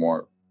more and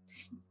more,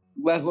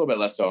 a little bit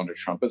less so under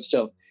Trump, but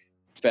still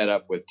fed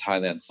up with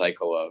Thailand's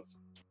cycle of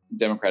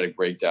democratic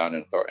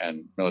breakdown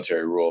and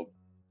military rule.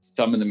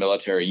 Some in the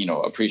military,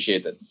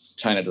 appreciate that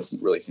China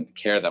doesn't really seem to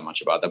care that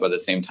much about that, but at the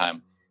same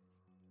time,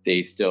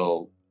 they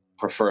still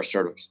prefer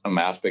sort of some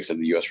aspects of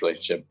the U.S.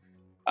 relationship.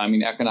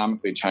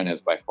 Economically, China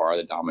is by far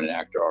the dominant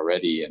actor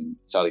already in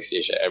Southeast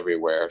Asia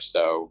everywhere.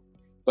 So,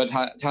 but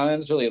Thailand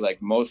is really,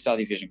 like most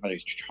Southeast Asian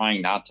countries,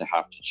 trying not to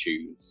have to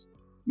choose.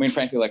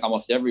 Frankly, like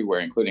almost everywhere,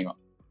 including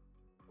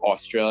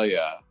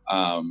Australia.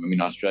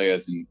 Australia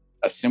is in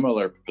a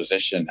similar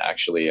position,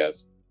 actually,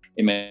 as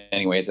in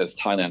many ways as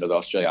Thailand, although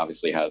Australia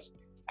obviously has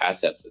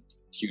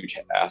huge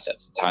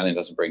assets that Thailand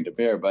doesn't bring to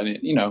bear. But,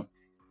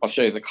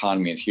 Australia's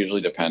economy is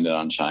hugely dependent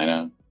on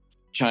China.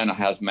 China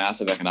has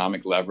massive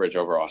economic leverage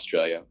over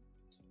Australia.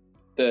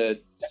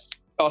 The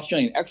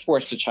Australian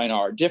exports to China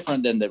are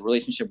different than the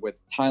relationship with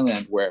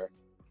Thailand, where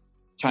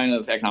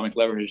China's economic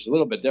leverage is a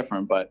little bit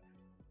different, but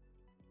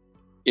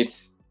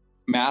has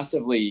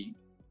massive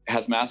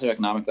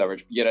economic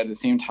leverage. Yet at the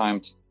same time,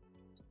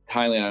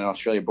 Thailand and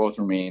Australia both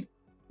remain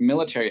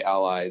military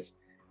allies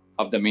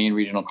of the main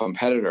regional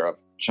competitor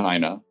of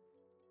China.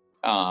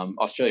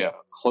 Australia,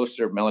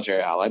 closer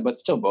military ally, but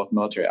still both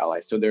military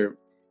allies. So they're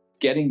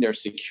getting their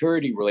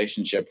security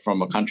relationship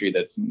from a country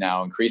that's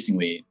now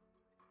increasingly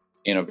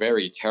in a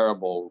very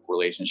terrible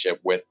relationship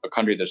with a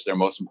country that's their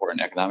most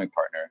important economic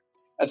partner.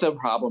 That's a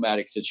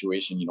problematic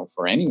situation,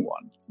 for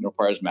anyone. It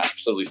requires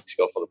massively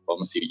skillful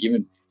diplomacy,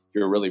 even if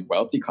you're a really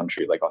wealthy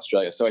country like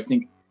Australia. So I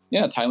think,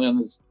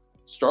 Thailand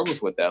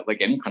struggles with that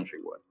like any country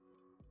would.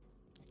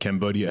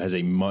 Cambodia has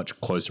a much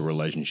closer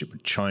relationship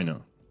with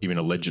China, even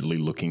allegedly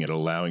looking at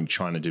allowing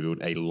China to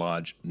build a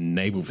large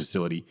naval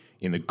facility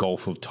in the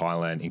Gulf of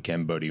Thailand in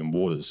Cambodian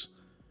waters.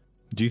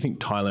 Do you think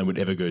Thailand would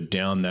ever go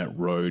down that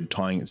road,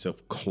 tying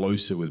itself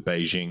closer with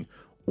Beijing,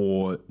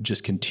 or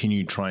just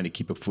continue trying to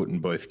keep a foot in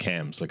both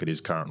camps like it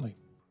is currently?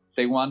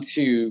 They want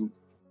to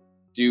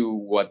do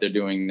what they're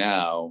doing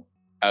now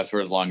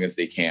for as long as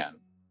they can,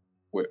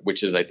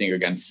 which is, I think,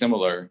 again,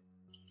 similar.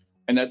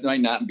 And that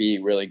might not be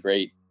really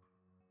great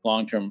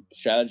long-term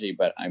strategy,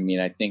 but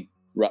I think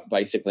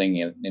bicycling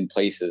in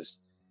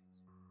places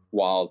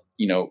while,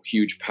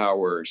 huge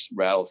powers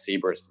rattle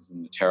sabers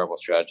isn't a terrible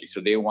strategy.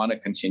 So they want to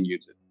continue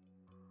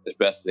as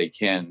best they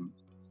can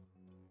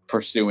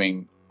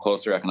pursuing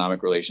closer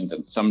economic relations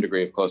and some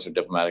degree of closer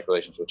diplomatic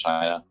relations with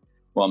China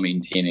while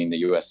maintaining the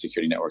U.S.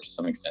 security network to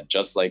some extent,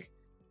 just like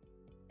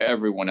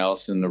everyone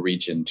else in the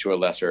region to a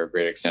lesser or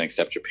greater extent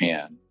except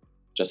Japan,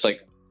 just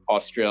like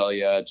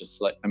Australia,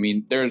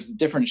 there's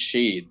different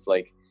shades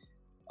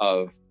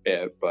of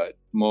it, but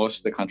most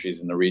of the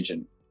countries in the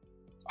region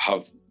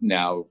have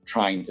now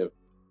trying to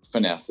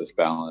finesse this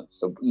balance.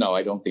 So no,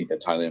 I don't think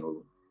that Thailand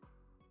will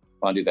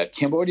want to do that.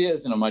 Cambodia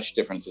is in a much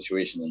different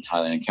situation than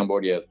Thailand.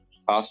 Cambodia is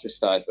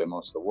ostracized by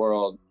most of the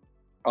world,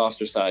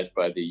 ostracized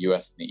by the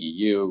US and the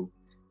EU,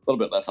 a little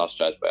bit less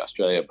ostracized by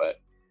Australia, but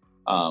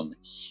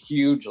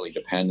hugely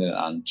dependent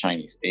on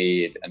Chinese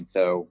aid. And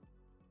so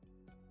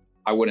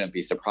I wouldn't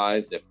be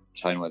surprised if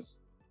China was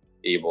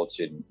able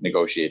to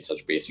negotiate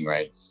such basing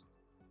rights.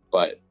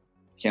 But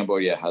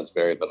Cambodia has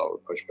very little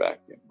to push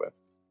back in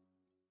with.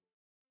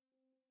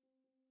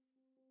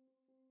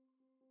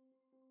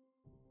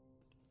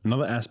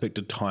 Another aspect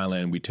of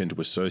Thailand we tend to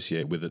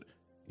associate with it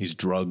is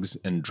drugs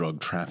and drug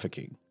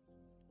trafficking.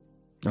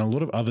 And a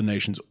lot of other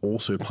nations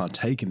also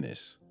partake in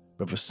this,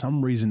 but for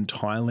some reason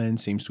Thailand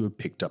seems to have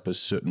picked up a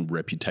certain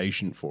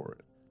reputation for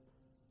it,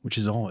 which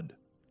is odd.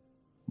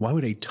 Why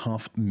would a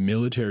tough,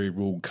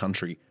 military-ruled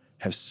country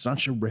have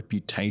such a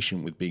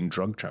reputation with being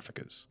drug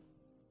traffickers?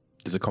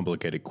 It's a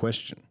complicated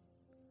question.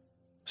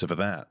 So for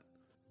that,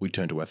 we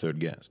turn to our third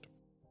guest.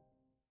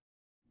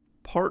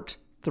 Part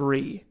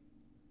 3.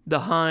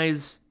 The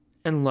highs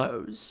and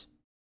lows.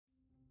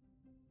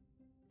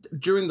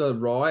 During the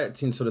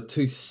riots in sort of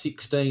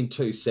 2016,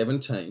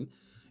 2017,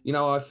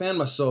 I found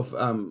myself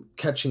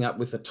catching up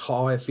with the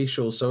Thai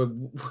officials.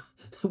 So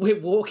we're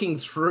walking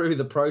through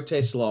the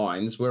protest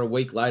lines where a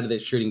week later they're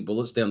shooting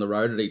bullets down the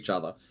road at each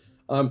other.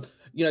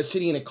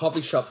 Sitting in a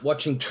coffee shop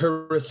watching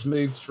tourists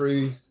move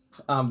through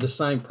the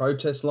same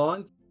protest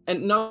lines.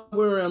 And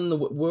nowhere around the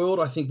world,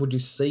 I think, would you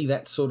see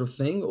that sort of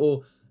thing.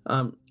 Or,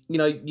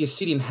 you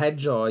sit in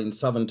Hadjai in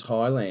southern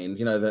Thailand,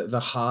 the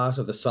heart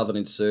of the southern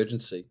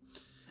insurgency,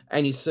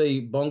 and you see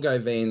bongo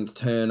vans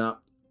turn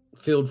up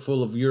filled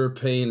full of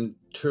European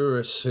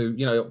tourists who,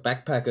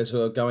 backpackers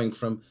who are going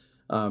from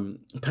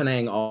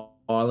Penang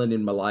Island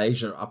in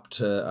Malaysia up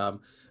to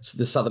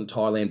the southern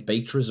Thailand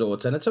beach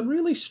resorts. And it's a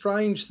really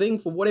strange thing.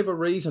 For whatever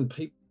reason,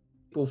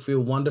 people feel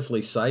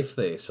wonderfully safe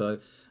there. So,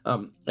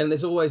 and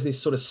there's always this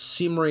sort of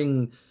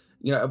simmering,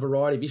 a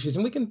variety of issues.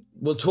 And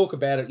we'll talk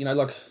about it,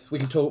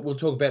 we'll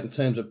talk about in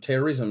terms of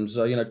terrorism.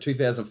 So,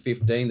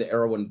 2015, the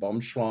Erawan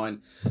bomb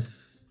shrine.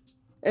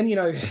 And,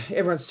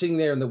 everyone's sitting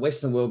there in the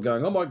Western world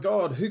going, oh my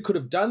God, who could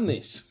have done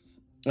this?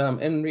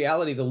 In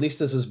reality, the list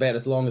is about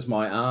as long as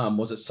my arm.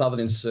 Was it Southern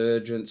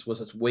insurgents?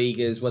 Was it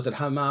Uyghurs? Was it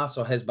Hamas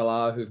or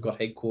Hezbollah who've got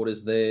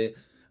headquarters there?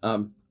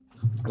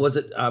 Was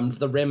it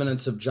the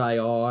remnants of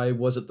JI?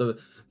 Was it the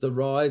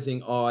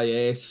rising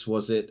IS?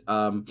 Was it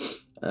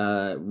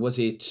was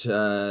it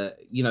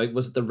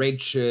the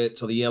red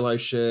shirts or the yellow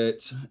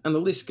shirts? And the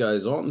list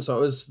goes on. So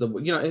it was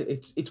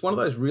it's one of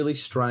those really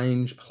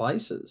strange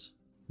places.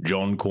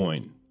 John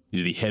Coyne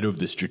is the head of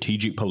the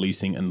Strategic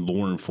Policing and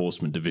Law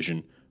Enforcement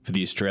Division for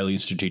the Australian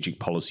Strategic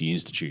Policy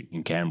Institute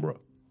in Canberra.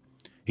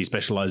 He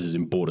specialises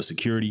in border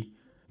security,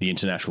 the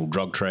international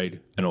drug trade,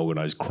 and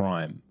organised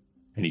crime.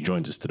 And he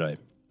joins us today.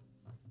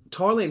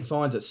 Thailand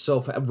finds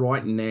itself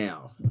right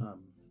now,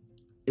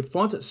 it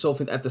finds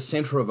itself at the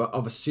centre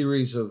of a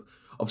series of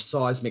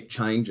seismic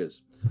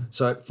changes.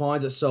 So it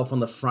finds itself on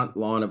the front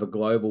line of a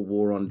global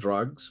war on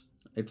drugs.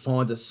 It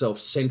finds itself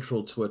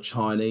central to a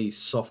Chinese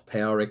soft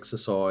power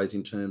exercise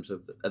in terms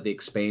of the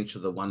expansion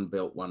of the One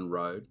Belt, One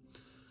Road.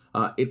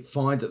 It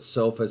finds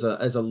itself as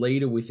a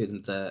leader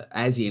within the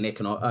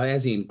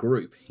ASEAN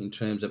group in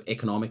terms of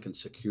economic and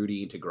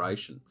security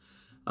integration.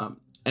 And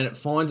it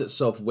finds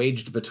itself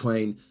wedged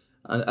between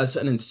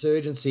an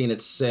insurgency in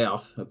its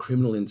south, a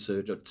criminal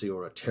insurgency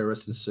or a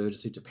terrorist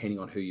insurgency, depending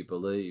on who you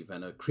believe,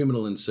 and a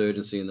criminal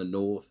insurgency in the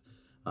north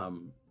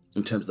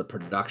in terms of the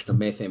production of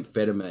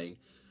methamphetamine.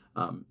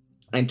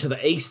 And to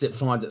the east, it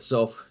finds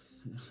itself,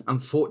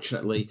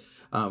 unfortunately,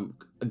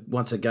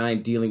 once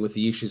again, dealing with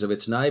the issues of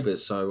its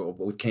neighbours, so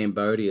with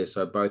Cambodia,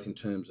 so both in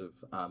terms of,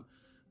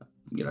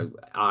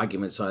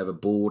 arguments over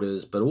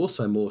borders, but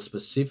also more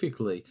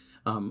specifically,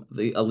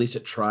 the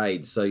illicit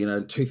trade. So, in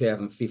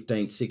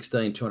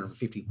 2015-16,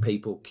 250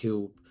 people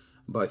killed,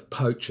 both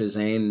poachers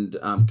and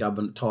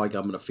Thai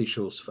government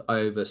officials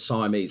over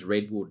Siamese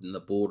redwood in the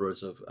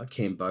borders of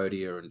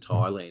Cambodia and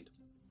Thailand.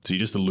 So you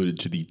just alluded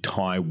to the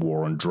Thai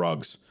war on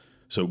drugs.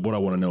 So what I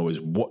want to know is,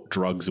 what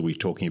drugs are we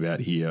talking about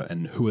here,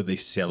 and who are they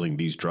selling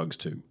these drugs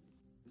to?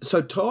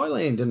 So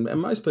Thailand, and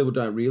most people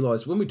don't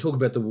realise, when we talk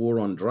about the war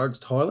on drugs,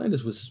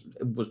 Thailand was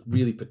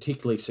really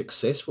particularly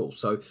successful.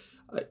 So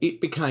it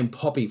became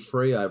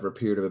poppy-free over a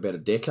period of about a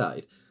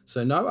decade.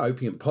 So no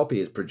opium poppy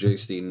is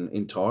produced in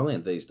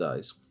Thailand these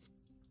days.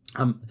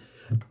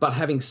 But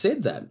having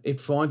said that,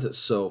 it finds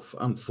itself,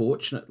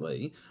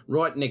 unfortunately,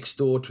 right next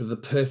door to the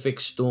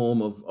perfect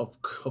storm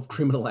of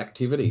criminal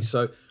activity.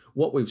 So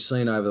what we've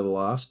seen over the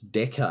last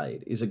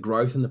decade is a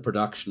growth in the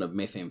production of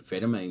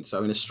methamphetamine.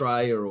 So in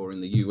Australia or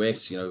in the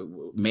US,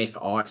 meth,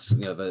 ice,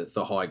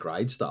 the high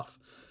grade stuff.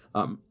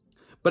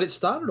 But it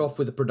started off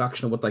with the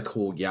production of what they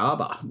call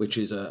yaba, which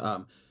is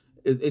a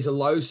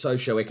low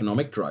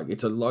socioeconomic drug.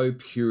 It's a low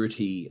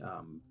purity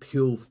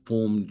pill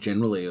form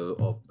generally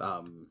of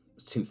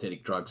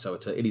synthetic drugs. So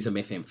it is a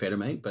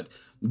methamphetamine, but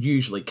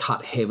usually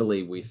cut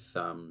heavily with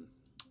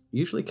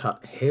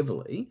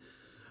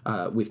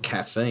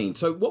caffeine.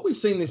 So what we've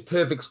seen in this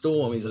perfect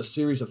storm is a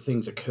series of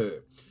things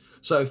occur.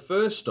 So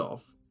first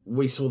off,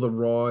 we saw the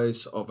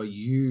rise of a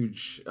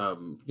huge,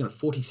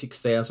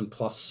 46,000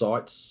 plus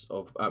sites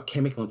of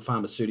chemical and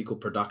pharmaceutical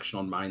production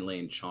on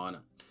mainland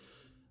China.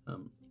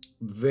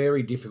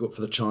 Very difficult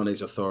for the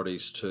Chinese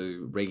authorities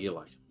to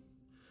regulate.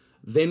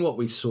 Then what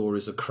we saw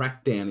is a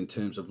crackdown in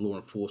terms of law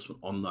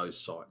enforcement on those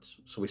sites.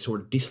 So we saw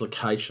a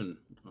dislocation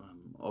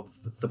of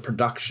the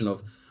production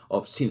of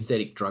of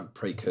synthetic drug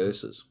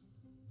precursors.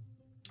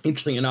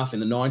 Interesting enough,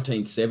 in the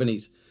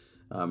 1970s,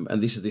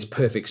 and this is this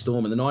perfect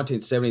storm, in the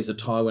 1970s, the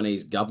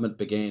Taiwanese government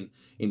began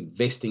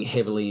investing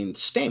heavily in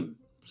STEM.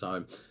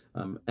 So,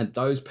 and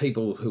those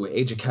people who were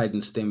educated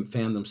in STEM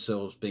found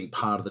themselves being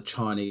part of the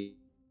Chinese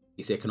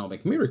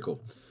economic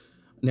miracle.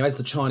 Now, as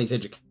the Chinese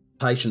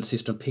education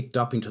system picked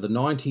up into the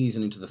 90s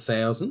and into the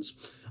thousands,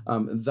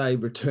 they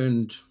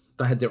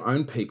had their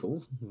own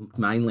people,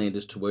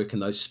 mainlanders, to work in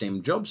those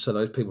STEM jobs, so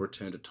those people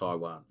returned to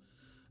Taiwan.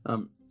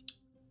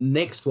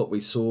 Next, what we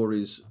saw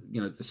is,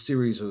 the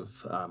series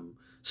of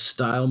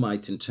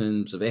stalemates in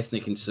terms of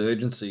ethnic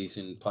insurgencies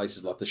in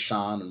places like the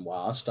Shan and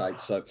Wa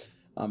states. So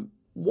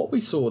what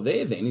we saw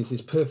there then is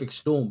this perfect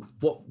storm.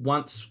 What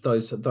once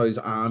those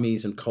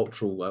armies and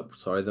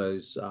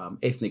those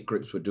ethnic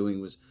groups were doing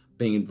was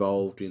being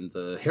involved in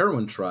the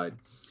heroin trade.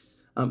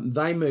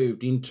 They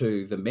moved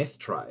into the meth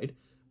trade,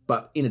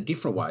 but in a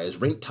different way as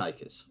rent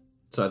takers.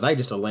 So they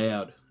just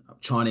allowed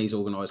Chinese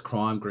organised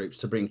crime groups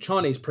to bring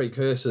Chinese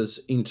precursors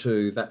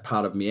into that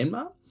part of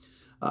Myanmar.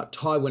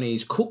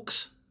 Taiwanese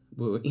cooks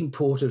were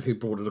imported who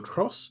brought it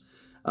across.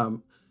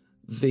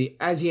 The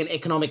ASEAN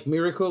economic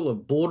miracle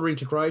of border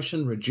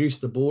integration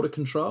reduced the border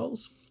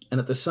controls. And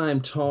at the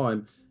same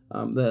time,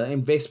 the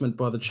investment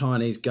by the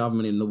Chinese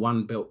government in the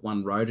One Belt,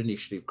 One Road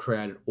initiative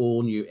created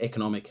all new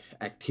economic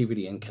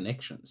activity and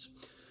connections.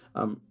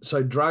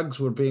 So drugs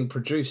were being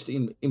produced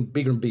in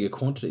bigger and bigger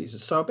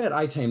quantities. So about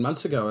 18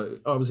 months ago,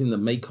 I was in the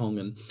Mekong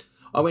and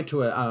I went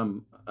to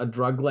a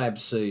drug lab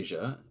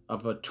seizure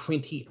of a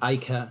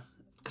 20-acre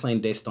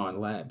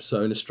clandestine lab.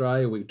 So in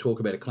Australia, we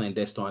talk about a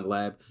clandestine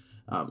lab,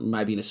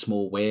 maybe in a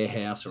small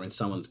warehouse or in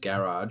someone's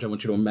garage. I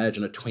want you to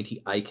imagine a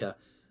 20-acre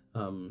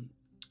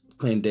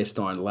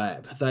clandestine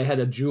lab. They had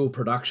a dual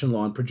production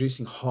line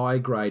producing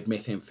high-grade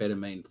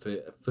methamphetamine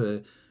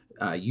for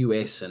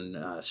US and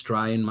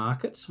Australian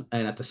markets,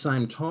 and at the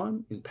same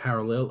time, in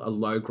parallel, a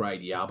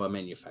low-grade yaba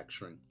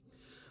manufacturing.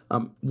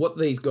 What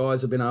these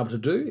guys have been able to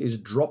do is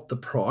drop the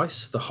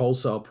price, the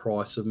wholesale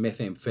price of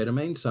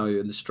methamphetamine. So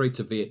in the streets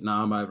of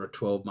Vietnam over a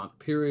 12-month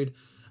period,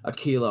 a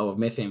kilo of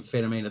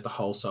methamphetamine at the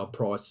wholesale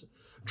price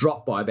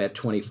dropped by about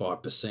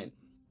 25%.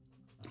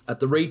 At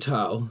the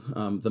retail,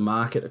 the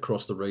market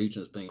across the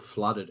region is being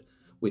flooded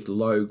with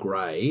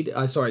low-priced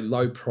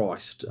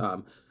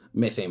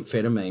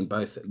methamphetamine,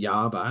 both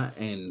yaba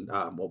and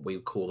what we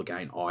call,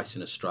 again, ice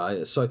in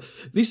Australia. So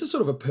this is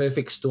sort of a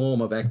perfect storm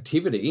of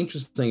activity.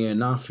 Interesting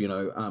enough,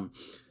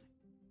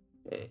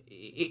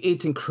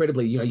 it's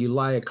incredibly, you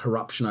layer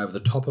corruption over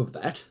the top of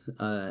that,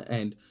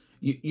 and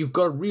you've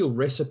got a real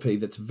recipe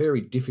that's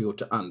very difficult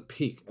to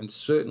unpick. And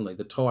certainly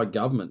the Thai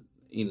government,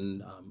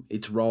 in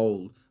its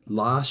role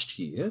last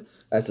year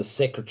as a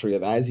secretary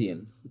of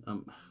ASEAN,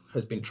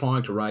 has been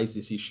trying to raise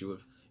this issue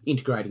of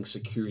integrating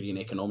security and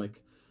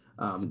economic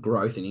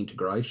growth and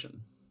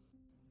integration.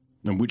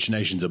 And which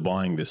nations are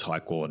buying this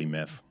high-quality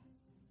meth?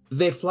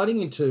 They're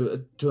flooding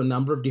into a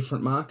number of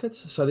different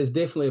markets. So there's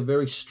definitely a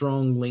very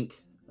strong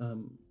link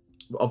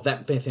of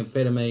that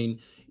methamphetamine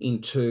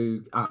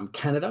into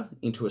Canada,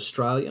 into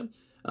Australia.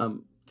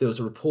 There was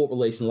a report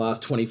released in the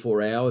last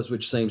 24 hours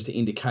which seems to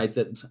indicate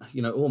that,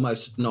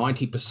 almost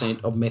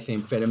 90% of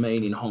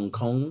methamphetamine in Hong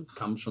Kong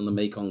comes from the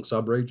Mekong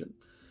sub-region.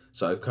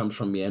 So it comes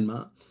from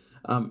Myanmar.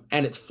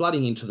 And it's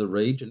flooding into the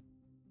region.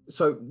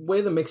 So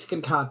where the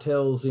Mexican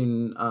cartels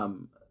in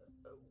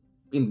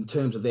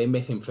terms of their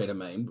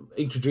methamphetamine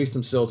introduced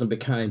themselves and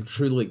became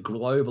truly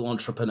global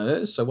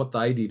entrepreneurs. So what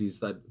they did is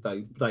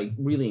they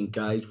really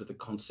engaged with the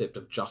concept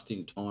of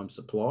just-in-time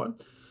supply.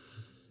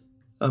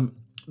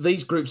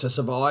 These groups are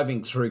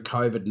surviving through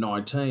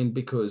COVID-19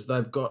 because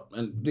they've got,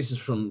 and this is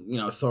from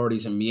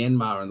authorities in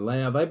Myanmar and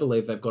Laos, they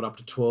believe they've got up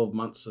to 12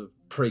 months of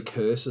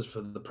precursors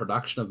for the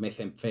production of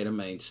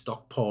methamphetamine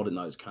stockpiled in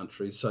those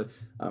countries. So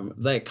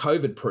they're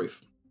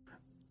COVID-proof.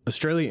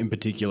 Australia in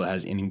particular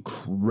has an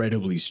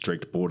incredibly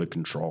strict border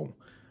control.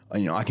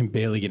 I can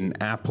barely get an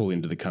apple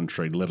into the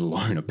country, let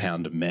alone a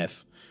pound of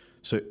meth.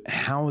 So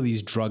how are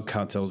these drug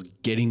cartels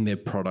getting their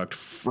product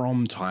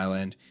from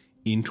Thailand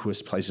into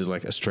places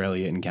like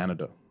Australia and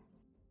Canada?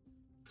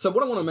 So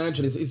what I want to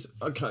imagine is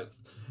okay,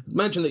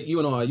 imagine that you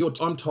and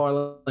I'm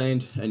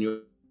Thailand and you're,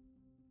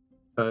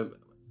 and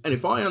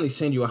if I only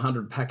send you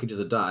 100 packages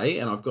a day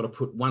and I've got to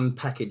put one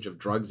package of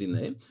drugs in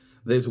there,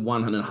 there's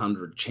 1 in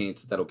 100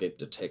 chance that'll get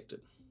detected.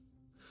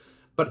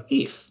 But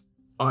if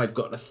I've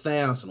got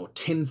 1,000 or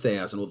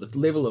 10,000 or the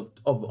level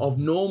of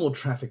normal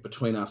traffic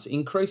between us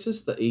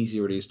increases, the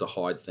easier it is to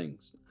hide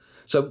things.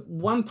 So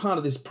one part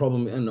of this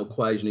problem and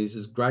equation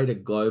is greater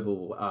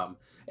global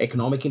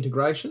economic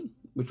integration,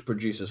 which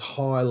produces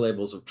high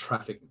levels of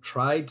traffic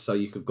trade. So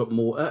you've got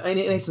more, in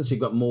essence, you've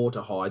got more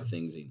to hide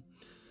things in.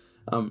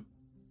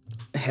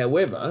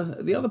 However,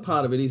 the other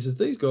part of it is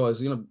these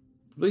guys,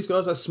 these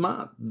guys are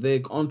smart.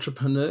 They're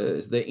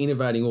entrepreneurs. They're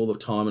innovating all the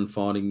time and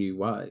finding new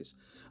ways.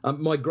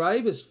 My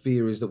gravest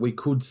fear is that we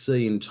could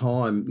see in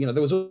time,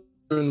 there was law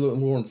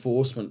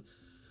enforcement,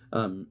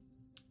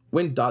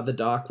 when the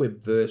dark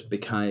web first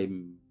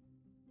became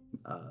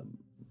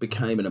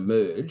and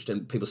emerged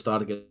and people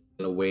started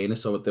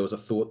awareness of it. There was a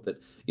thought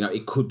that,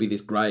 it could be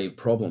this grave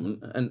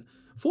problem. And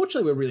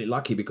fortunately, we're really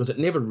lucky because it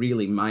never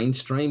really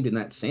mainstreamed in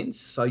that sense.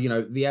 So,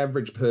 the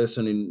average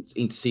person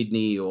in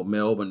Sydney or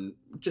Melbourne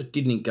just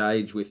didn't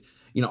engage with,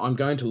 I'm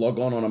going to log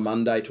on a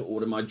Monday to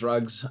order my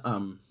drugs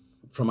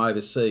from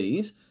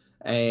overseas,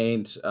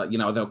 and,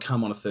 they'll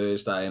come on a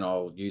Thursday and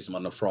I'll use them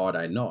on a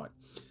Friday night.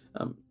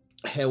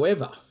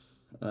 However,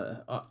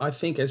 I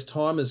think as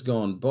time has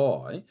gone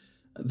by,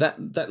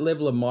 that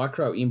level of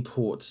micro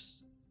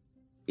imports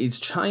is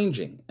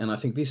changing. And I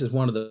think this is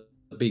one of the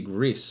big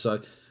risks.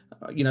 So,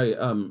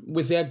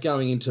 without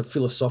going into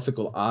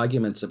philosophical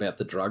arguments about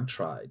the drug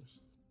trade,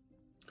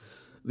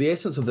 the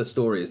essence of the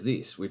story is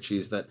this, which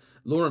is that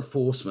law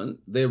enforcement,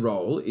 their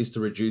role is to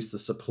reduce the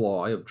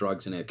supply of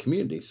drugs in our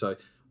community. So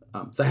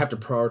they have to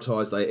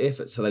prioritise their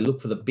efforts. So they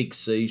look for the big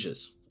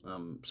seizures.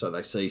 So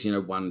they seize,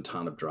 1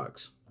 tonne of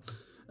drugs.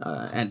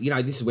 And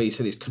this is where you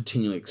see this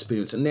continual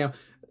experience. And now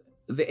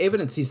the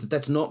evidence is that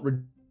that's not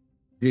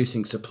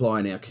reducing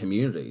supply in our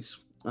communities.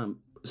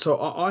 So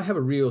I have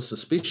a real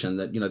suspicion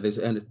that, there's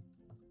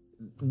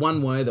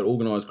one way that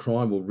organised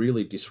crime will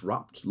really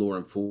disrupt law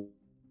enforcement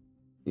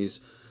is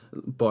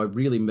by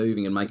really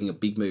moving and making a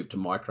big move to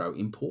micro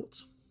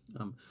imports.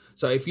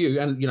 So if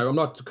I'm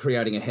not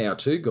creating a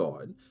how-to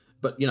guide,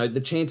 but,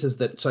 the chances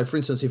that, so for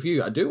instance, if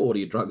you do order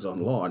your drugs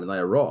online and they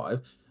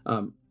arrive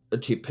to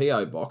your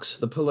PO box,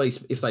 the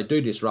police, if they do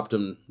disrupt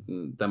them,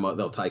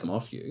 they'll take them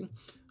off you.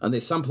 And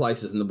there's some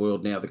places in the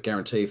world now that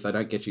guarantee if they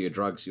don't get you your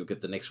drugs, you'll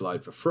get the next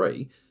load for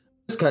free.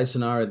 Worst case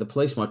scenario, the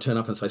police might turn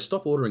up and say,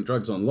 stop ordering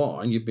drugs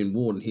online, you've been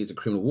warned, here's a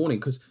criminal warning,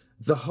 because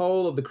the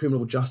whole of the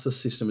criminal justice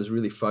system is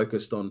really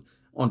focused on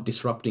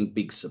disrupting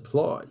big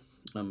supply.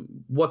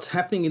 What's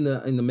happening in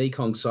the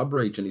Mekong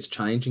sub-region is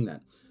changing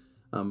that.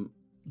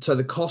 So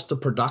the cost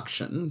of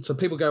production, so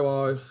people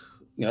go,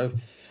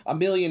 a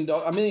million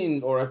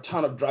or a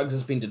ton of drugs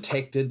has been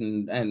detected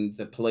and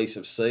the police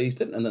have seized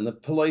it, and then the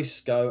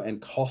police go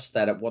and cost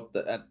that at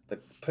the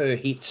per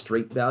hit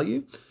street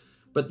value.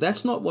 But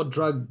that's not what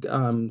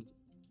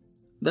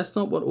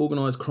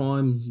organised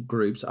crime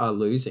groups are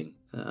losing.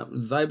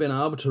 They've been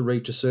able to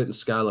reach a certain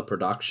scale of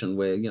production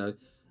where,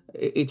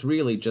 it's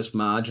really just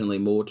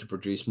marginally more to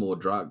produce more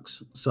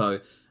drugs. So,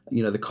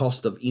 the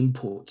cost of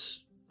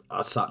imports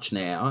are such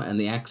now, and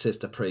the access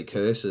to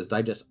precursors,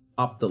 they just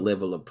up the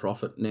level of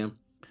profit now.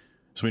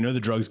 So we know the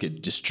drugs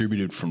get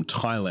distributed from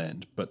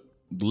Thailand, but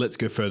let's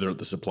go further at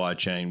the supply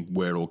chain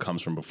where it all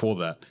comes from before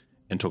that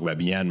and talk about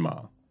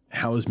Myanmar.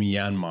 How is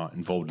Myanmar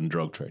involved in the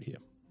drug trade here?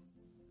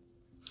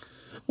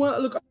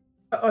 Well, look,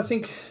 I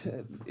think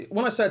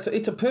when I say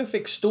it's a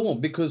perfect storm,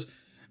 because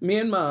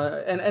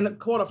Myanmar, and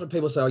quite often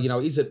people say,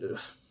 is it,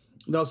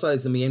 they'll say,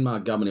 is the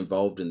Myanmar government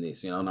involved in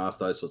this, and ask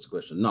those sorts of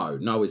questions.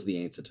 No is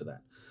the answer to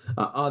that.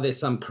 Are there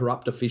some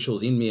corrupt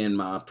officials in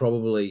Myanmar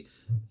probably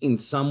in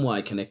some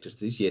way connected to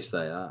this? Yes,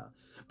 they are.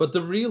 But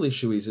the real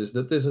issue is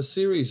that there's a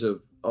series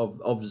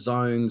of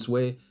zones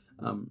where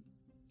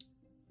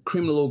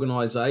criminal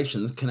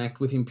organisations can act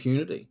with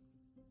impunity.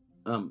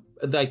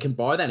 They can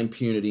buy that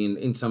impunity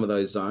in some of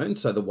those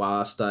zones, so the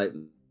Wa state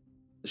and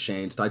the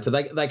Shan state. So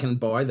they can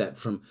buy that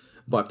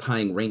by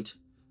paying rent,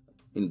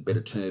 in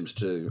better terms,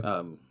 to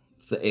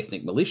the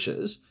ethnic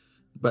militias,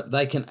 but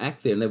they can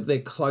act there, and they're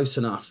close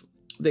enough.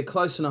 They're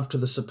close enough to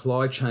the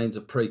supply chains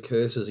of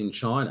precursors in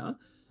China,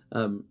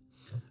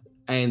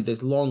 and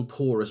there's long,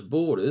 porous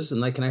borders,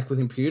 and they can act with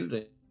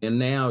impunity. And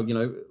now,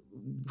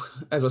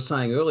 as I was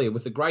saying earlier,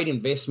 with the great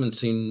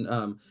investments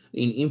in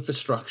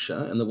infrastructure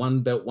and the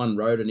One Belt, One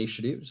Road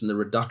initiatives and the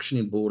reduction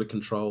in border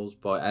controls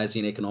by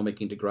ASEAN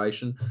economic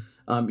integration,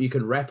 you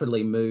can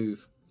rapidly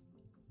move.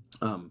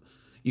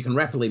 You can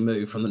rapidly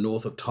move from the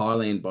north of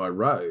Thailand by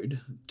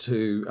road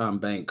to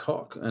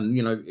Bangkok, and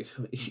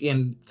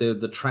and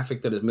the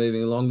traffic that is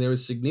moving along there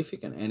is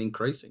significant and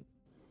increasing.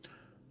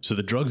 So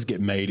the drugs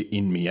get made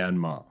in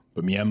Myanmar,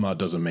 but Myanmar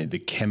doesn't make the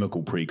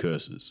chemical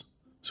precursors.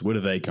 So where do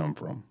they come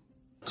from?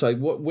 So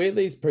where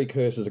these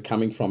precursors are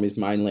coming from is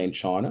mainland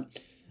China,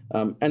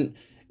 and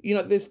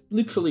there's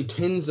literally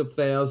tens of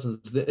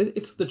thousands.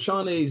 It's the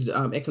Chinese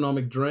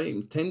economic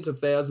dream. Tens of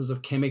thousands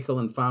of chemical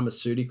and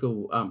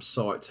pharmaceutical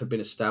sites have been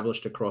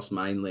established across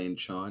mainland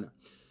China.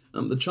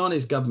 The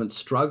Chinese government's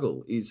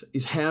struggle is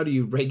how do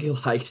you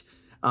regulate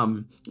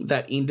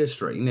that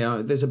industry?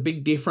 Now, there's a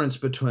big difference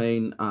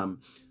between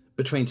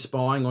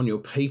spying on your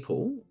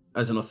people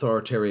as an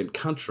authoritarian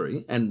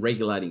country and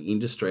regulating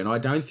industry, and I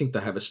don't think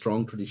they have a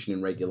strong tradition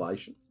in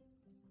regulation.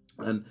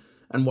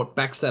 And what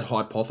backs that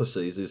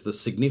hypothesis is the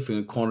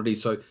significant quantity.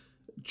 So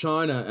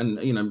China,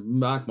 and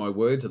mark my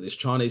words of this,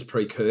 Chinese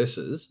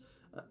precursors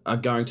are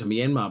going to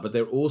Myanmar, but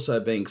they're also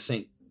being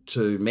sent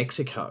to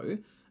Mexico,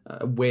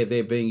 where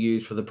they're being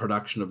used for the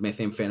production of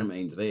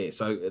methamphetamines there.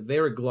 So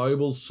they're a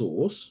global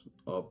source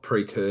of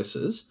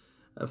precursors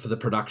for the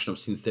production of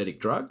synthetic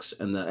drugs,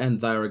 and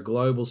they're a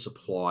global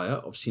supplier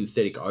of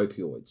synthetic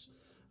opioids.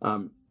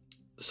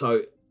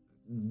 So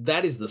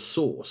that is the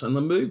source, and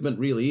the movement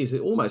really is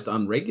almost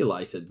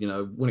unregulated.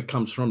 When it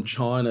comes from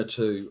China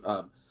to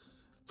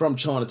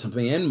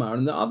Myanmar.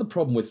 And the other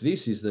problem with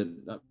this is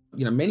that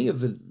many of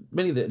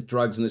the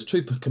drugs, and there's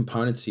two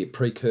components here: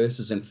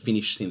 precursors and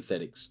finished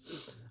synthetics.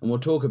 And we'll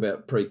talk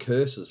about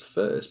precursors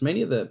first.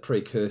 Many of the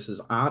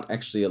precursors aren't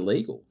actually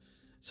illegal,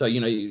 so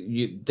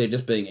they're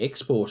just being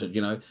exported.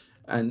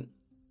 And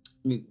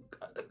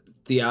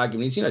the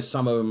argument is,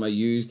 some of them are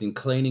used in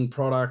cleaning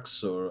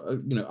products or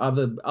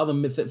other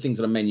things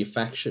that are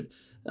manufactured.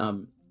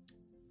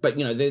 But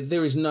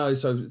there is no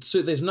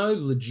there's no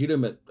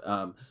legitimate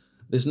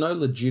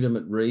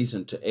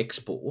reason to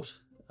export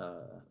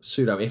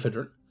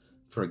pseudoephedrine,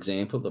 for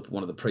example,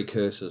 one of the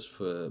precursors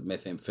for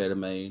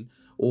methamphetamine,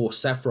 or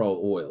saffron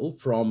oil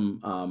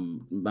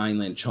from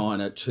mainland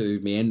China to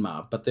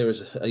Myanmar. But there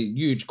is a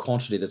huge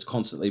quantity that's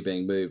constantly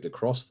being moved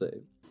across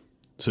there.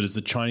 So does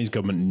the Chinese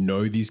government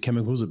know these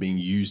chemicals are being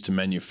used to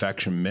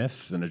manufacture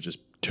meth and are just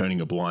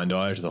turning a blind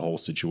eye to the whole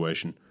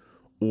situation?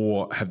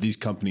 Or have these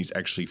companies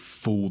actually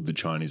fooled the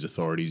Chinese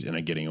authorities and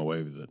are getting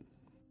away with it?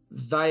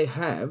 They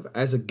have,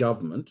 as a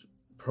government,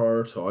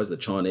 the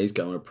Chinese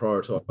government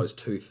prioritised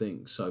two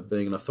things. So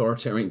being an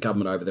authoritarian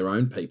government over their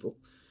own people,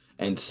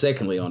 and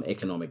secondly on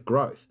economic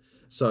growth.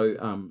 So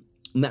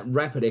and that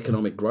rapid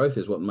economic growth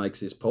is what makes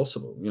this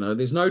possible.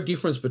 There's no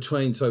difference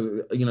between,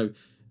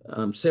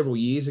 several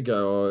years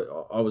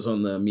ago, I was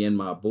on the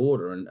Myanmar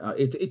border, and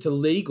it's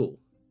illegal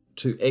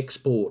to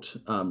export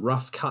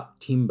rough cut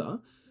timber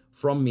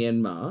from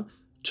Myanmar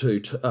to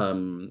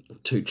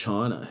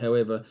China.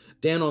 However,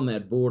 down on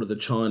that border, the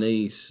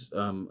Chinese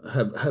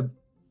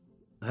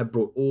have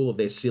brought all of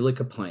their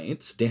silica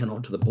plants down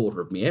onto the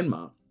border of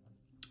Myanmar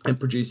and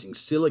producing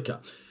silica.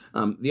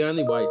 The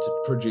only way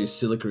to produce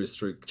silica is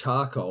through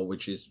charcoal,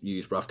 which is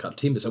used rough cut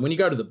timber. So when you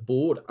go to the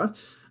border,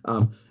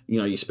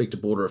 you speak to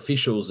border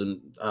officials,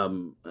 and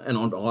on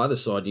either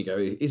side you go,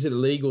 is it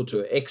illegal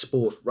to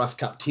export rough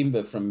cut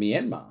timber from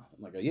Myanmar?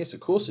 And they go, yes, of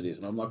course it is.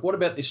 And I'm like, what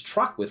about this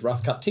truck with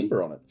rough cut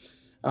timber on it?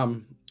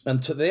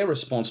 And to their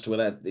response to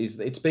that is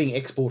it's being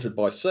exported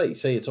by sea.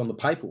 See, it's on the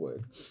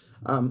paperwork.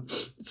 I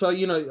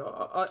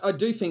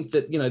do think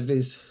that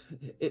there's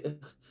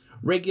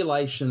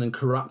regulation and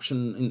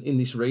corruption in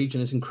this region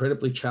is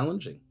incredibly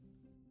challenging.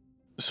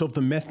 So if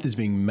the meth is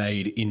being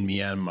made in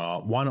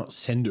Myanmar, why not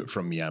send it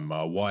from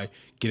Myanmar? Why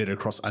get it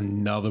across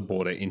another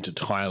border into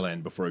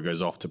Thailand before it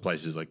goes off to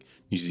places like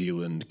New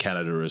Zealand,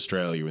 Canada,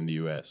 Australia, and the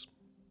US?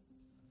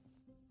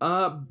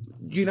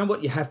 You know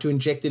what? You have to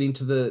inject it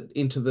into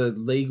the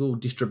legal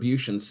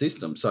distribution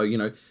system. So,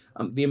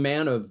 the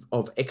amount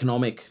of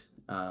economic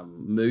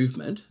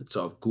movement,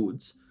 so of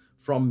goods,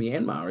 from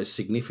Myanmar is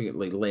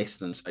significantly less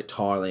than, say,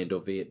 Thailand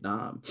or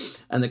Vietnam.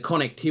 And the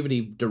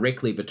connectivity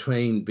directly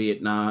between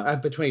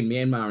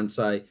Myanmar and,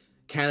 say,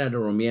 Canada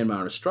or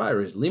Myanmar, Australia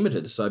is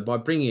limited. So by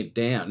bringing it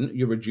down,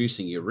 you're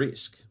reducing your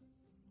risk.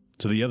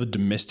 So the other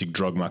domestic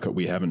drug market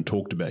we haven't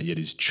talked about yet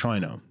is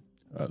China.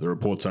 The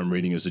reports I'm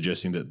reading are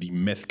suggesting that the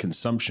meth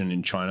consumption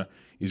in China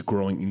is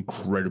growing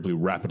incredibly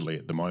rapidly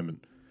at the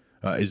moment.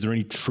 Is there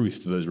any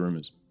truth to those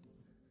rumors?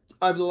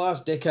 Over the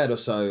last decade or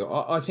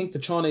so, I think the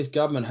Chinese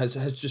government has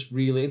just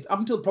really, up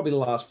until probably the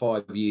last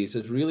 5 years,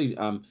 has really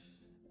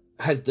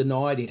has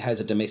denied it has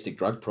a domestic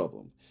drug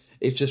problem.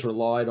 It's just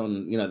relied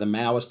on, the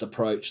Maoist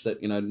approach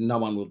that, no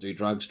one will do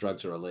drugs.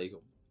 Drugs are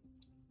illegal.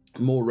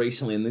 More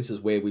recently, and this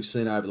is where we've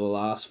seen over the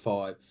last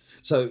 5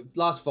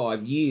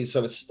 years,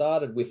 so it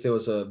started with, there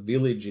was a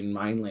village in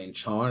mainland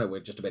China where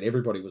just about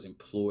everybody was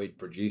employed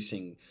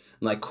producing,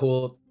 and they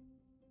call it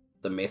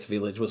the meth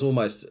village. Was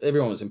almost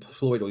everyone was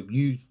employed or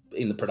used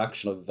in the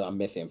production of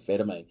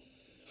methamphetamine.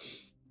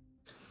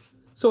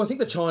 So I think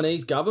the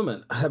Chinese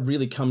government have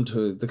really come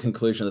to the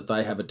conclusion that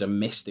they have a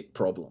domestic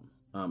problem.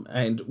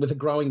 And with a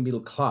growing middle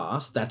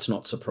class, that's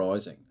not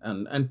surprising.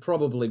 And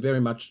probably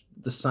very much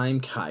the same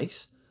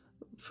case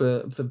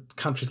for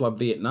countries like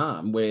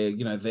Vietnam, where,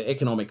 the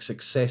economic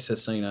success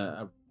has seen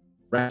a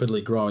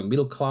rapidly growing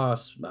middle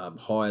class,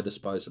 higher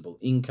disposable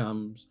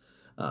incomes,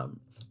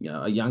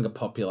 a younger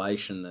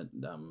population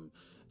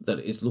that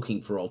is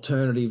looking for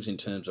alternatives in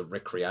terms of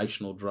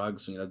recreational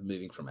drugs,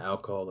 moving from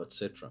alcohol,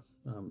 etc.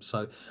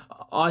 So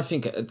I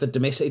think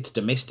it's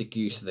domestic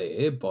use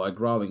there by a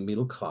growing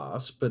middle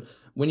class. But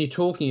when you're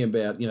talking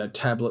about,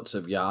 tablets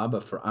of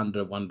yaba for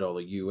under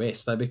 $1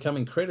 US, they become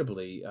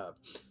incredibly,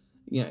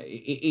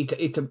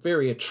 it's a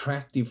very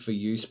attractive for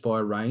use by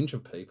a range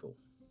of people.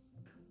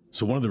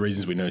 So one of the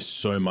reasons we know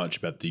so much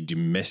about the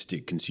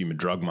domestic consumer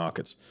drug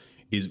markets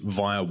is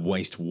via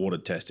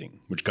wastewater testing,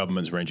 which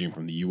governments ranging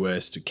from the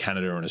US to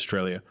Canada and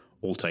Australia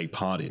all take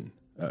part in.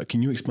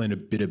 Can you explain a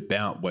bit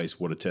about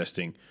wastewater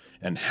testing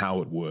and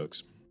how it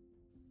works?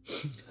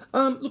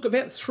 Look,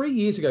 about 4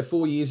 years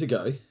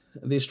ago,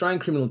 the Australian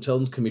Criminal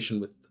Intelligence Commission,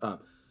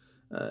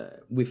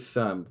 with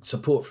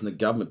support from the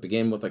government,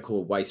 began what they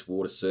call a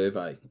wastewater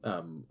survey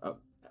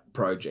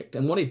project.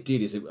 And what it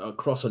did is,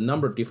 across a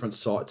number of different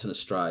sites in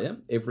Australia,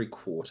 every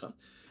quarter,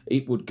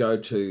 it would go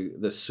to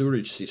the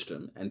sewerage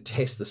system and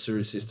test the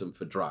sewerage system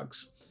for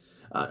drugs,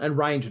 and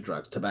range of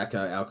drugs,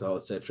 tobacco, alcohol,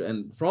 etc.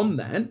 And from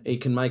that, it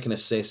can make an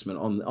assessment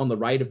on the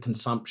rate of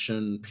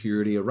consumption,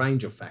 purity, a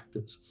range of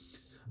factors.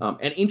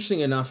 And interesting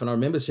enough, and I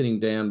remember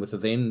sitting down with the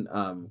then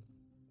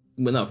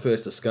when they were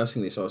first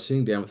discussing this, I was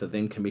sitting down with the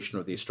then Commissioner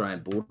of the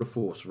Australian Border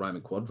Force,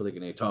 Roman Quadvilic,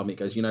 and he told me, he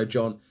goes,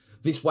 John,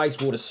 this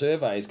wastewater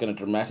survey is going to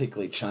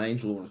dramatically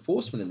change law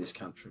enforcement in this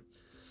country.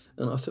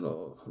 And I said,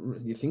 oh,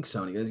 you think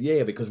so? And he goes,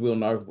 yeah, because we'll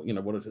know,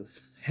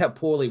 how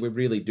poorly we're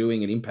really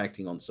doing and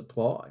impacting on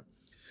supply.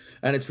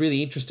 And it's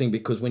really interesting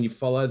because when you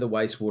follow the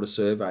wastewater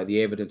survey,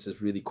 the evidence is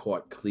really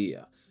quite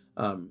clear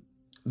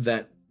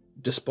that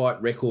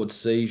despite record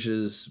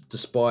seizures,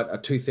 despite a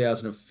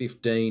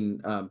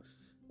 2015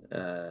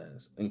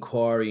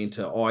 inquiry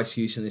into ice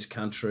use in this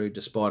country,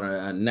 despite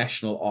a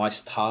national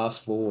ice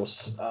task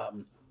force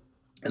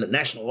and a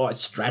national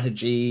ice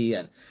strategy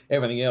and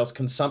everything else,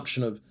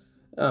 consumption of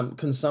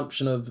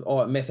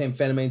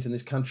methamphetamines in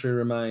this country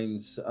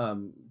remains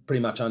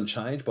pretty much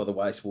unchanged by the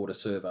wastewater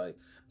survey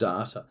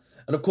data.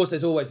 And of course,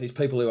 there's always these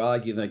people who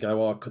argue and they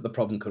go, "Oh, the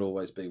problem could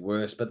always be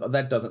worse," but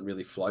that doesn't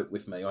really float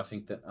with me. I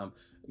think that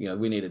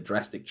we need a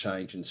drastic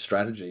change in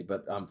strategy.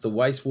 But the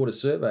wastewater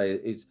survey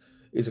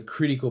is a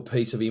critical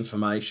piece of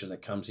information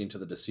that comes into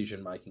the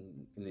decision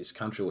making in this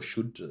country, or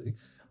should do,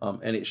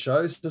 and it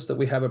shows us that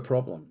we have a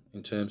problem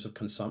in terms of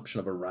consumption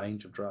of a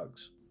range of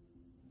drugs.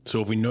 So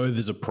if we know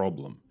there's a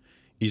problem,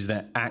 is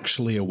there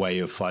actually a way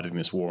of fighting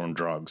this war on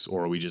drugs,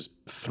 or are we just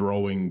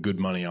throwing good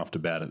money after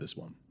bad at this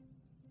one?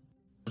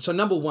 So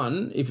number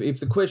one, if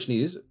the question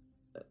is,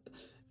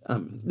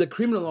 the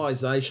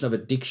criminalisation of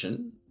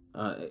addiction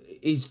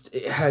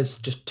has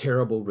just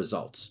terrible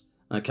results.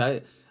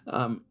 Okay,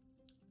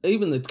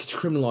 even the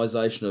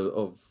criminalisation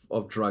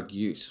of drug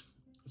use.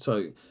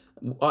 So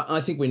I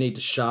think we need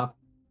to sharpen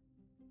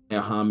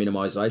our harm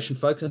minimisation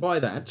focus. And by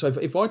that, so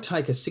if I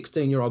take a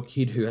 16-year-old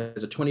kid who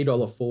has a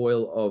 $20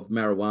 foil of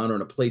marijuana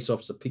and a police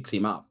officer picks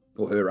him up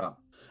or her up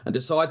and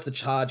decides to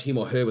charge him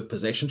or her with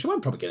possession, they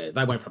won't probably get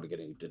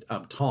any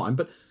time,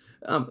 but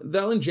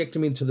they'll inject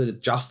him into the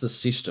justice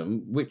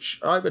system, which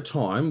over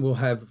time will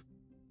have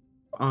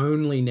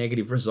only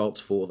negative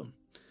results for them.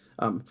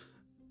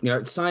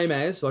 Same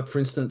as, like, for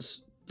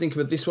instance, think of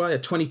it this way: a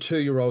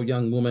 22-year-old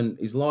young woman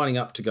is lining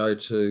up to go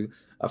to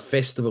a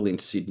festival in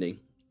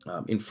Sydney.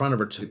 In front of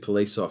her two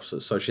police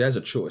officers. So she has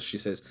a choice. She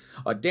says,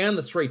 I down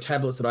the 3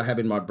 tablets that I have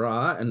in my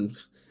bra and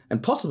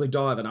possibly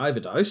die of an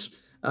overdose,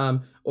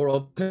 or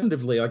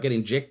alternatively I get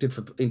injected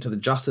into the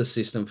justice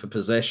system for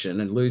possession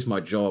and lose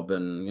my job,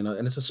 and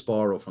and it's a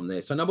spiral from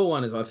there. So number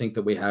one is, I think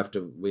that we have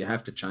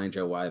to change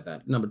our way of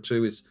that. Number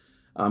two is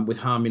with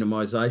harm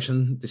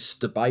minimisation. This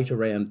debate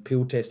around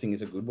pill testing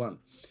is a good one.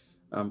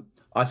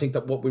 I think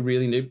that what we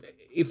really need,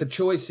 if the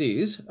choice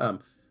is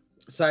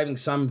saving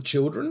some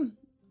children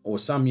or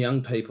some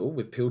young people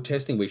with pill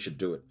testing, we should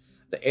do it.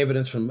 The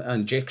evidence from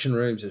injection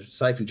rooms,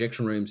 safe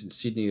injection rooms in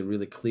Sydney, are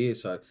really clear.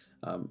 So,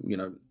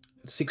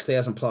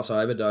 6,000 plus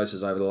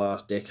overdoses over the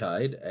last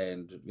decade,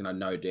 and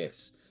no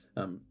deaths,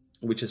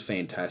 which is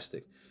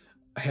fantastic.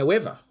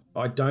 However,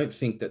 I don't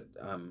think that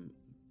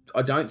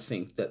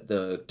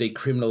the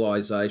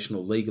decriminalisation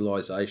or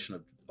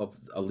legalisation of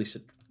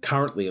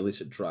currently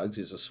illicit drugs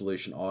is a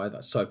solution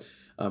either. So,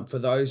 for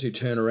those who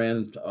turn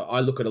around, I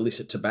look at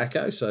illicit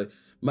tobacco. So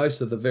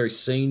most of the very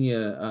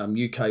senior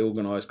UK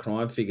organised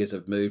crime figures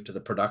have moved to the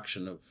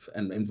production of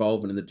and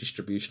involvement in the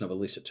distribution of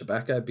illicit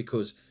tobacco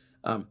because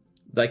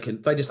they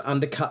just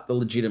undercut the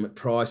legitimate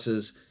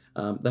prices.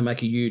 They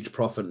make a huge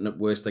profit, and at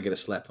worst they get a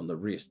slap on the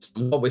wrist.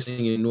 And what we're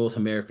seeing in North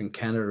America and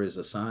Canada is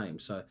the same.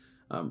 So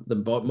the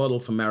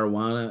model for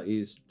marijuana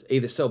is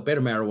either sell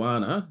better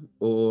marijuana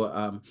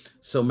or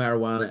sell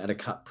marijuana at a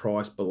cut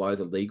price below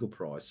the legal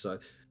price. So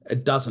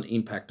it doesn't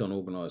impact on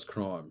organised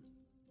crime.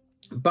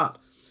 But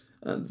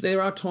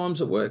there are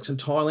times it works, and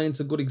Thailand's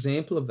a good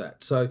example of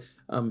that. So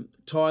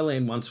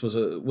Thailand once was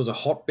a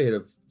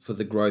hotbed for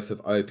the growth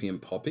of opium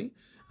poppy.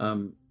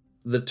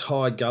 The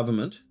Thai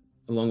government,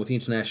 along with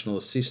international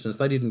assistance,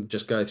 they didn't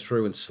just go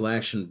through and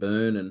slash and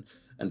burn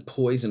and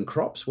poison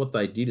crops. What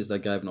they did is they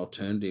gave an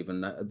alternative,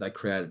 and they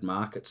created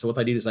markets. So what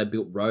they did is they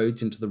built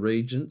roads into the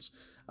regions.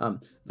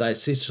 They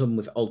assisted them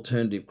with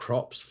alternative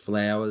crops,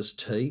 flowers,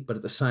 tea, but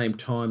at the same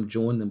time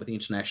joined them with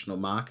international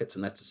markets,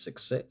 and that's a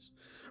success.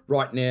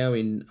 Right now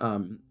in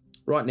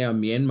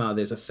Myanmar,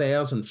 there's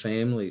 1,000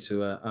 families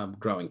who are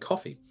growing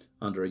coffee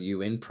under a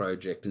UN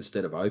project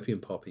instead of opium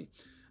poppy.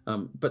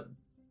 But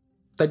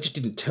they just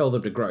didn't tell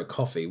them to grow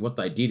coffee. What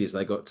they did is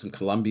they got some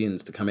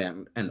Colombians to come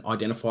out and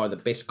identify the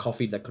best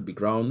coffee that could be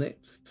grown there.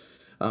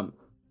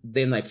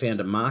 Then they found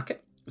a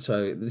market.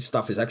 So this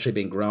stuff is actually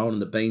being grown,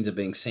 and the beans are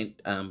being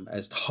sent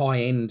as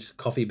high-end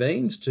coffee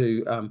beans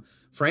to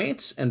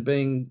France and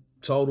being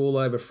sold all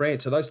over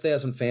France. So those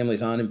 1,000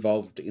 families aren't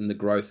involved in the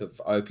growth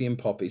of opium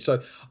poppy.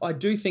 So I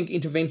do think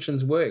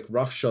interventions work.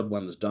 Roughshod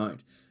ones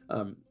don't.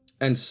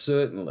 And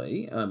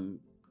certainly,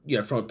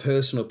 from a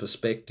personal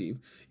perspective,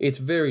 it's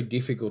very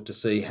difficult to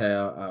see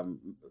how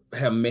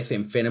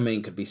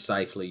methamphetamine could be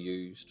safely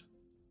used.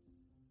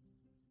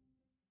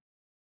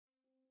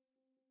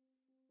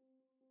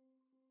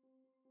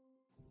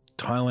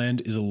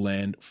 Thailand is a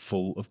land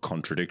full of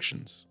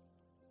contradictions.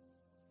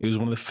 It was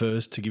one of the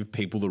first to give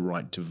people the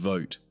right to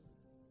vote,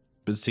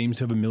 but seems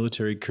to have a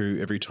military coup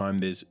every time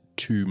there's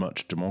too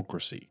much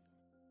democracy.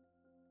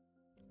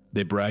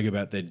 They brag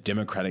about their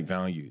democratic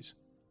values,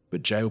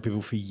 but jail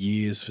people for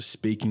years for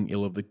speaking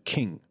ill of the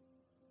king.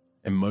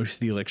 And most of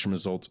the election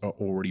results are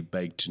already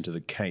baked into the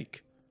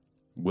cake,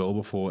 well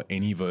before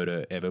any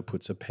voter ever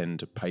puts a pen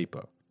to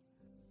paper.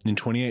 In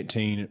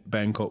 2018,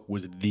 Bangkok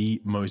was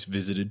the most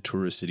visited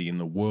tourist city in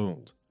the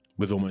world,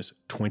 with almost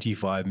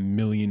 25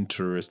 million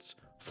tourists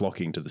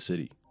flocking to the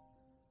city.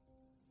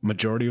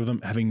 Majority of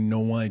them having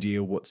no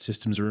idea what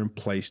systems are in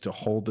place to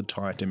hold the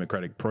Thai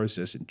democratic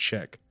process in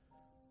check.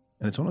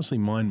 And it's honestly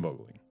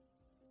mind-boggling.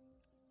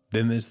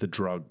 Then there's the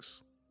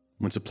drugs.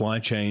 When supply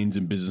chains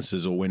and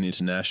businesses all went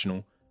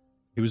international,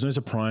 it was no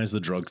surprise the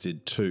drugs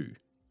did too.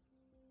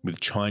 With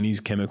Chinese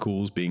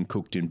chemicals being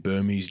cooked in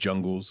Burmese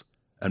jungles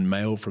and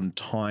mailed from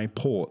Thai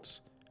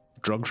ports,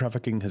 drug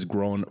trafficking has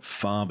grown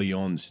far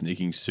beyond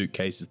sneaking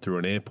suitcases through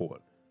an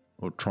airport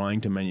or trying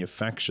to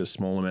manufacture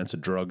small amounts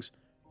of drugs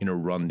in a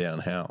rundown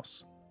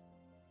house.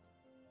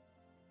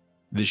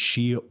 The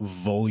sheer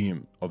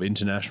volume of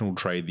international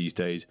trade these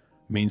days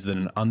means that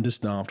an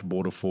understaffed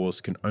border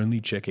force can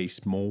only check a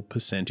small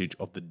percentage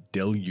of the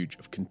deluge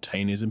of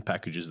containers and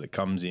packages that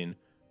comes in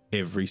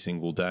every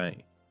single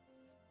day.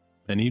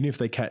 And even if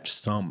they catch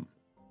some,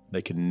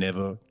 they can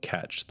never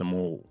catch them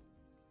all.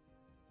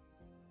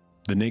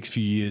 The next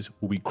few years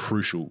will be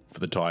crucial for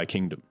the Thai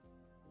kingdom,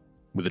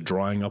 with a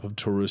drying up of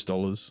tourist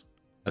dollars,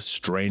 a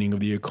straining of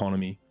the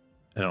economy,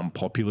 an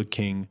unpopular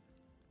king,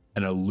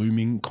 and a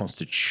looming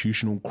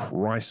constitutional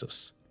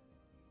crisis.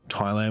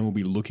 Thailand will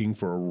be looking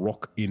for a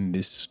rock in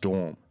this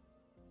storm.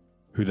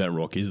 Who that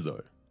rock is,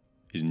 though,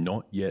 is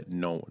not yet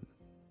known.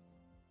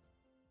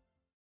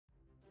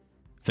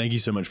 Thank you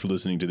so much for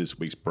listening to this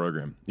week's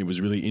program. It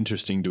was really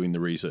interesting doing the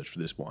research for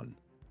this one.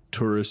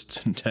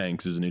 Tourists and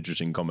tanks is an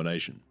interesting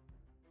combination.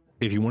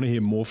 If you want to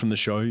hear more from the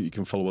show, you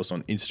can follow us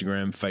on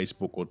Instagram,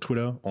 Facebook, or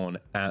Twitter on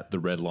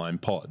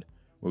 @TheRedLinePod,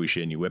 where we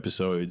share new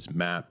episodes,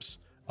 maps,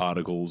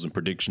 articles, and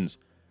predictions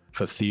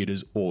for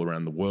theatres all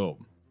around the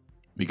world.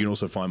 You can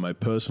also find my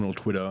personal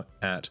Twitter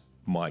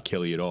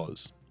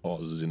 @MikeElliottOz.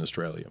 Oz is in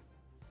Australia.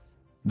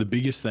 The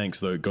biggest thanks,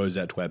 though, goes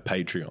out to our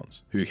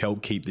Patreons, who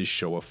help keep this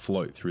show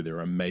afloat through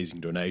their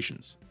amazing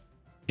donations.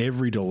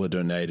 Every dollar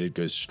donated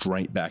goes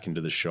straight back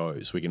into the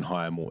show so we can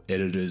hire more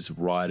editors,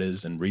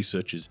 writers, and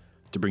researchers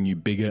to bring you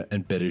bigger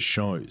and better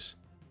shows.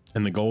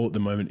 And the goal at the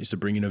moment is to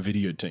bring in a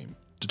video team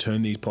to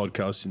turn these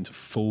podcasts into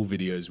full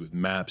videos with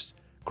maps,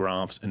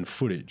 graphs, and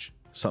footage,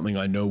 something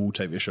I know will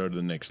take the show to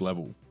the next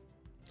level.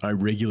 I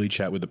regularly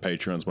chat with the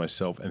Patreons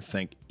myself and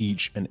thank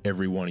each and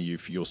every one of you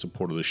for your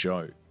support of the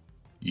show.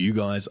 You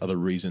guys are the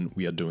reason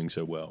we are doing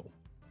so well.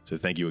 So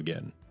thank you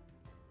again.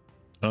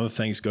 Another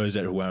thanks goes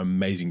out to our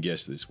amazing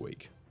guest this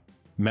week.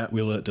 Matt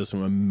Wheeler does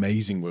some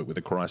amazing work with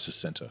the Crisis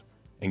Centre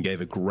and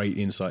gave a great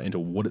insight into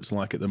what it's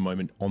like at the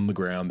moment on the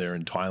ground there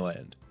in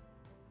Thailand.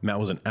 Matt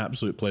was an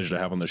absolute pleasure to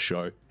have on the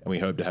show, and we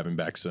hope to have him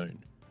back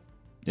soon.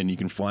 And you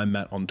can find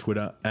Matt on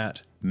Twitter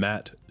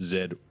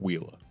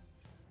 @MattZWheeler.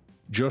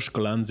 Josh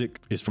Golanzik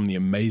is from the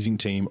amazing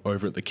team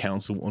over at the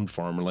Council on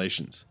Foreign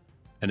Relations,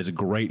 and is a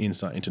great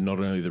insight into not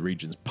only the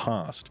region's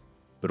past,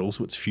 but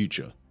also its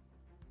future,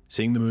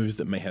 seeing the moves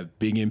that may have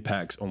big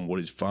impacts on what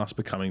is fast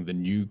becoming the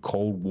new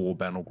Cold War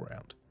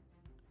battleground.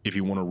 If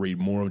you want to read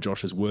more of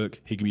Josh's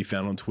work, he can be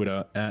found on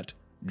Twitter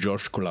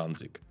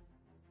 @JoshKolanzik.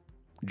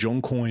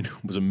 John Coyne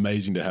was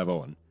amazing to have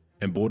on,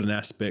 and brought an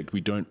aspect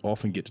we don't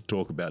often get to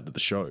talk about to the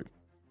show.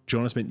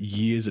 John has spent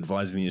years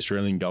advising the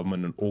Australian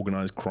government on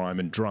organised crime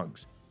and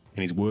drugs,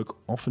 and his work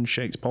often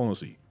shapes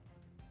policy.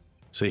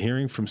 So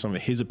hearing from some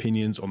of his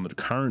opinions on the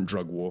current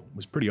drug war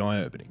was pretty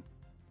eye-opening.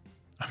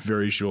 I'm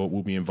very sure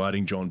we'll be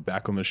inviting John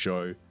back on the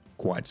show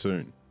quite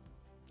soon.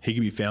 He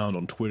can be found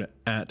on Twitter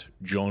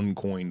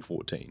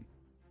 @JohnCoyne14.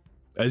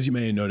 As you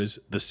may have noticed,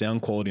 the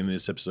sound quality in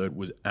this episode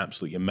was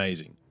absolutely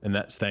amazing, and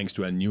that's thanks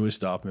to our newest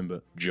staff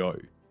member, Joe,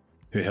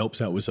 who helps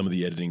out with some of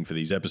the editing for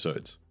these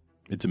episodes.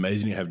 It's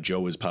amazing to have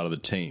Joe as part of the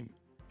team,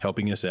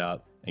 helping us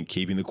out and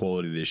keeping the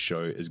quality of this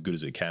show as good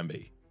as it can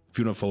be. If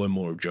you want to follow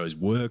more of Joe's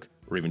work,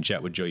 or even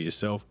chat with Joe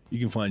yourself, you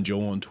can find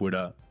Joe on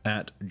Twitter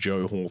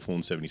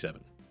 @JoeHawthorne77.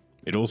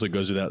 It also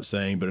goes without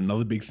saying, but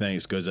another big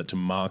thanks goes out to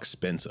Mark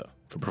Spencer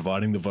for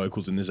providing the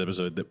vocals in this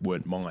episode that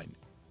weren't mine.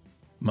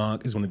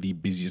 Mark is one of the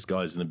busiest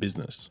guys in the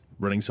business,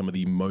 running some of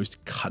the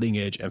most cutting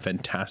edge and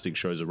fantastic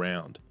shows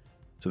around.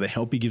 So the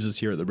help he gives us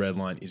here at the Red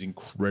Line is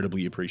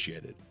incredibly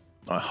appreciated.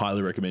 I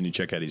highly recommend you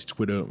check out his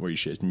Twitter, where he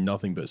shares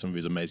nothing but some of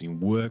his amazing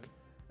work,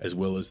 as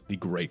well as the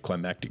great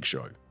Climactic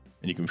Show.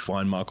 And you can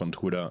find Mark on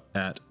Twitter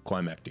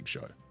 @Climactic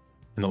Show.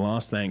 And the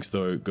last thanks,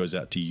 though, goes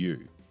out to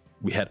you.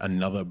 We had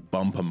another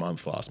bumper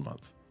month last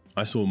month.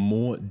 I saw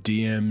more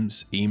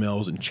DMs,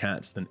 emails, and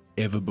chats than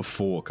ever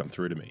before come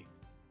through to me.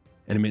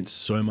 And it meant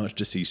so much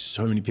to see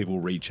so many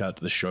people reach out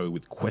to the show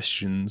with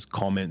questions,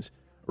 comments,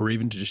 or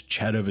even to just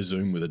chat over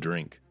Zoom with a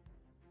drink.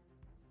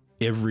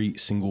 Every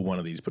single one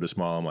of these put a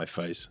smile on my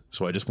face,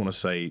 so I just want to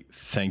say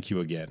thank you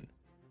again.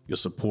 Your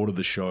support of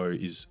the show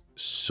is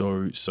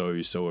so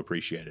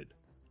appreciated.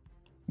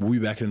 We'll be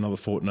back in another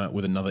fortnight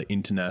with another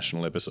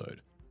international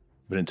episode.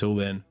 But until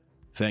then,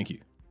 thank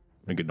you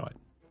and good night.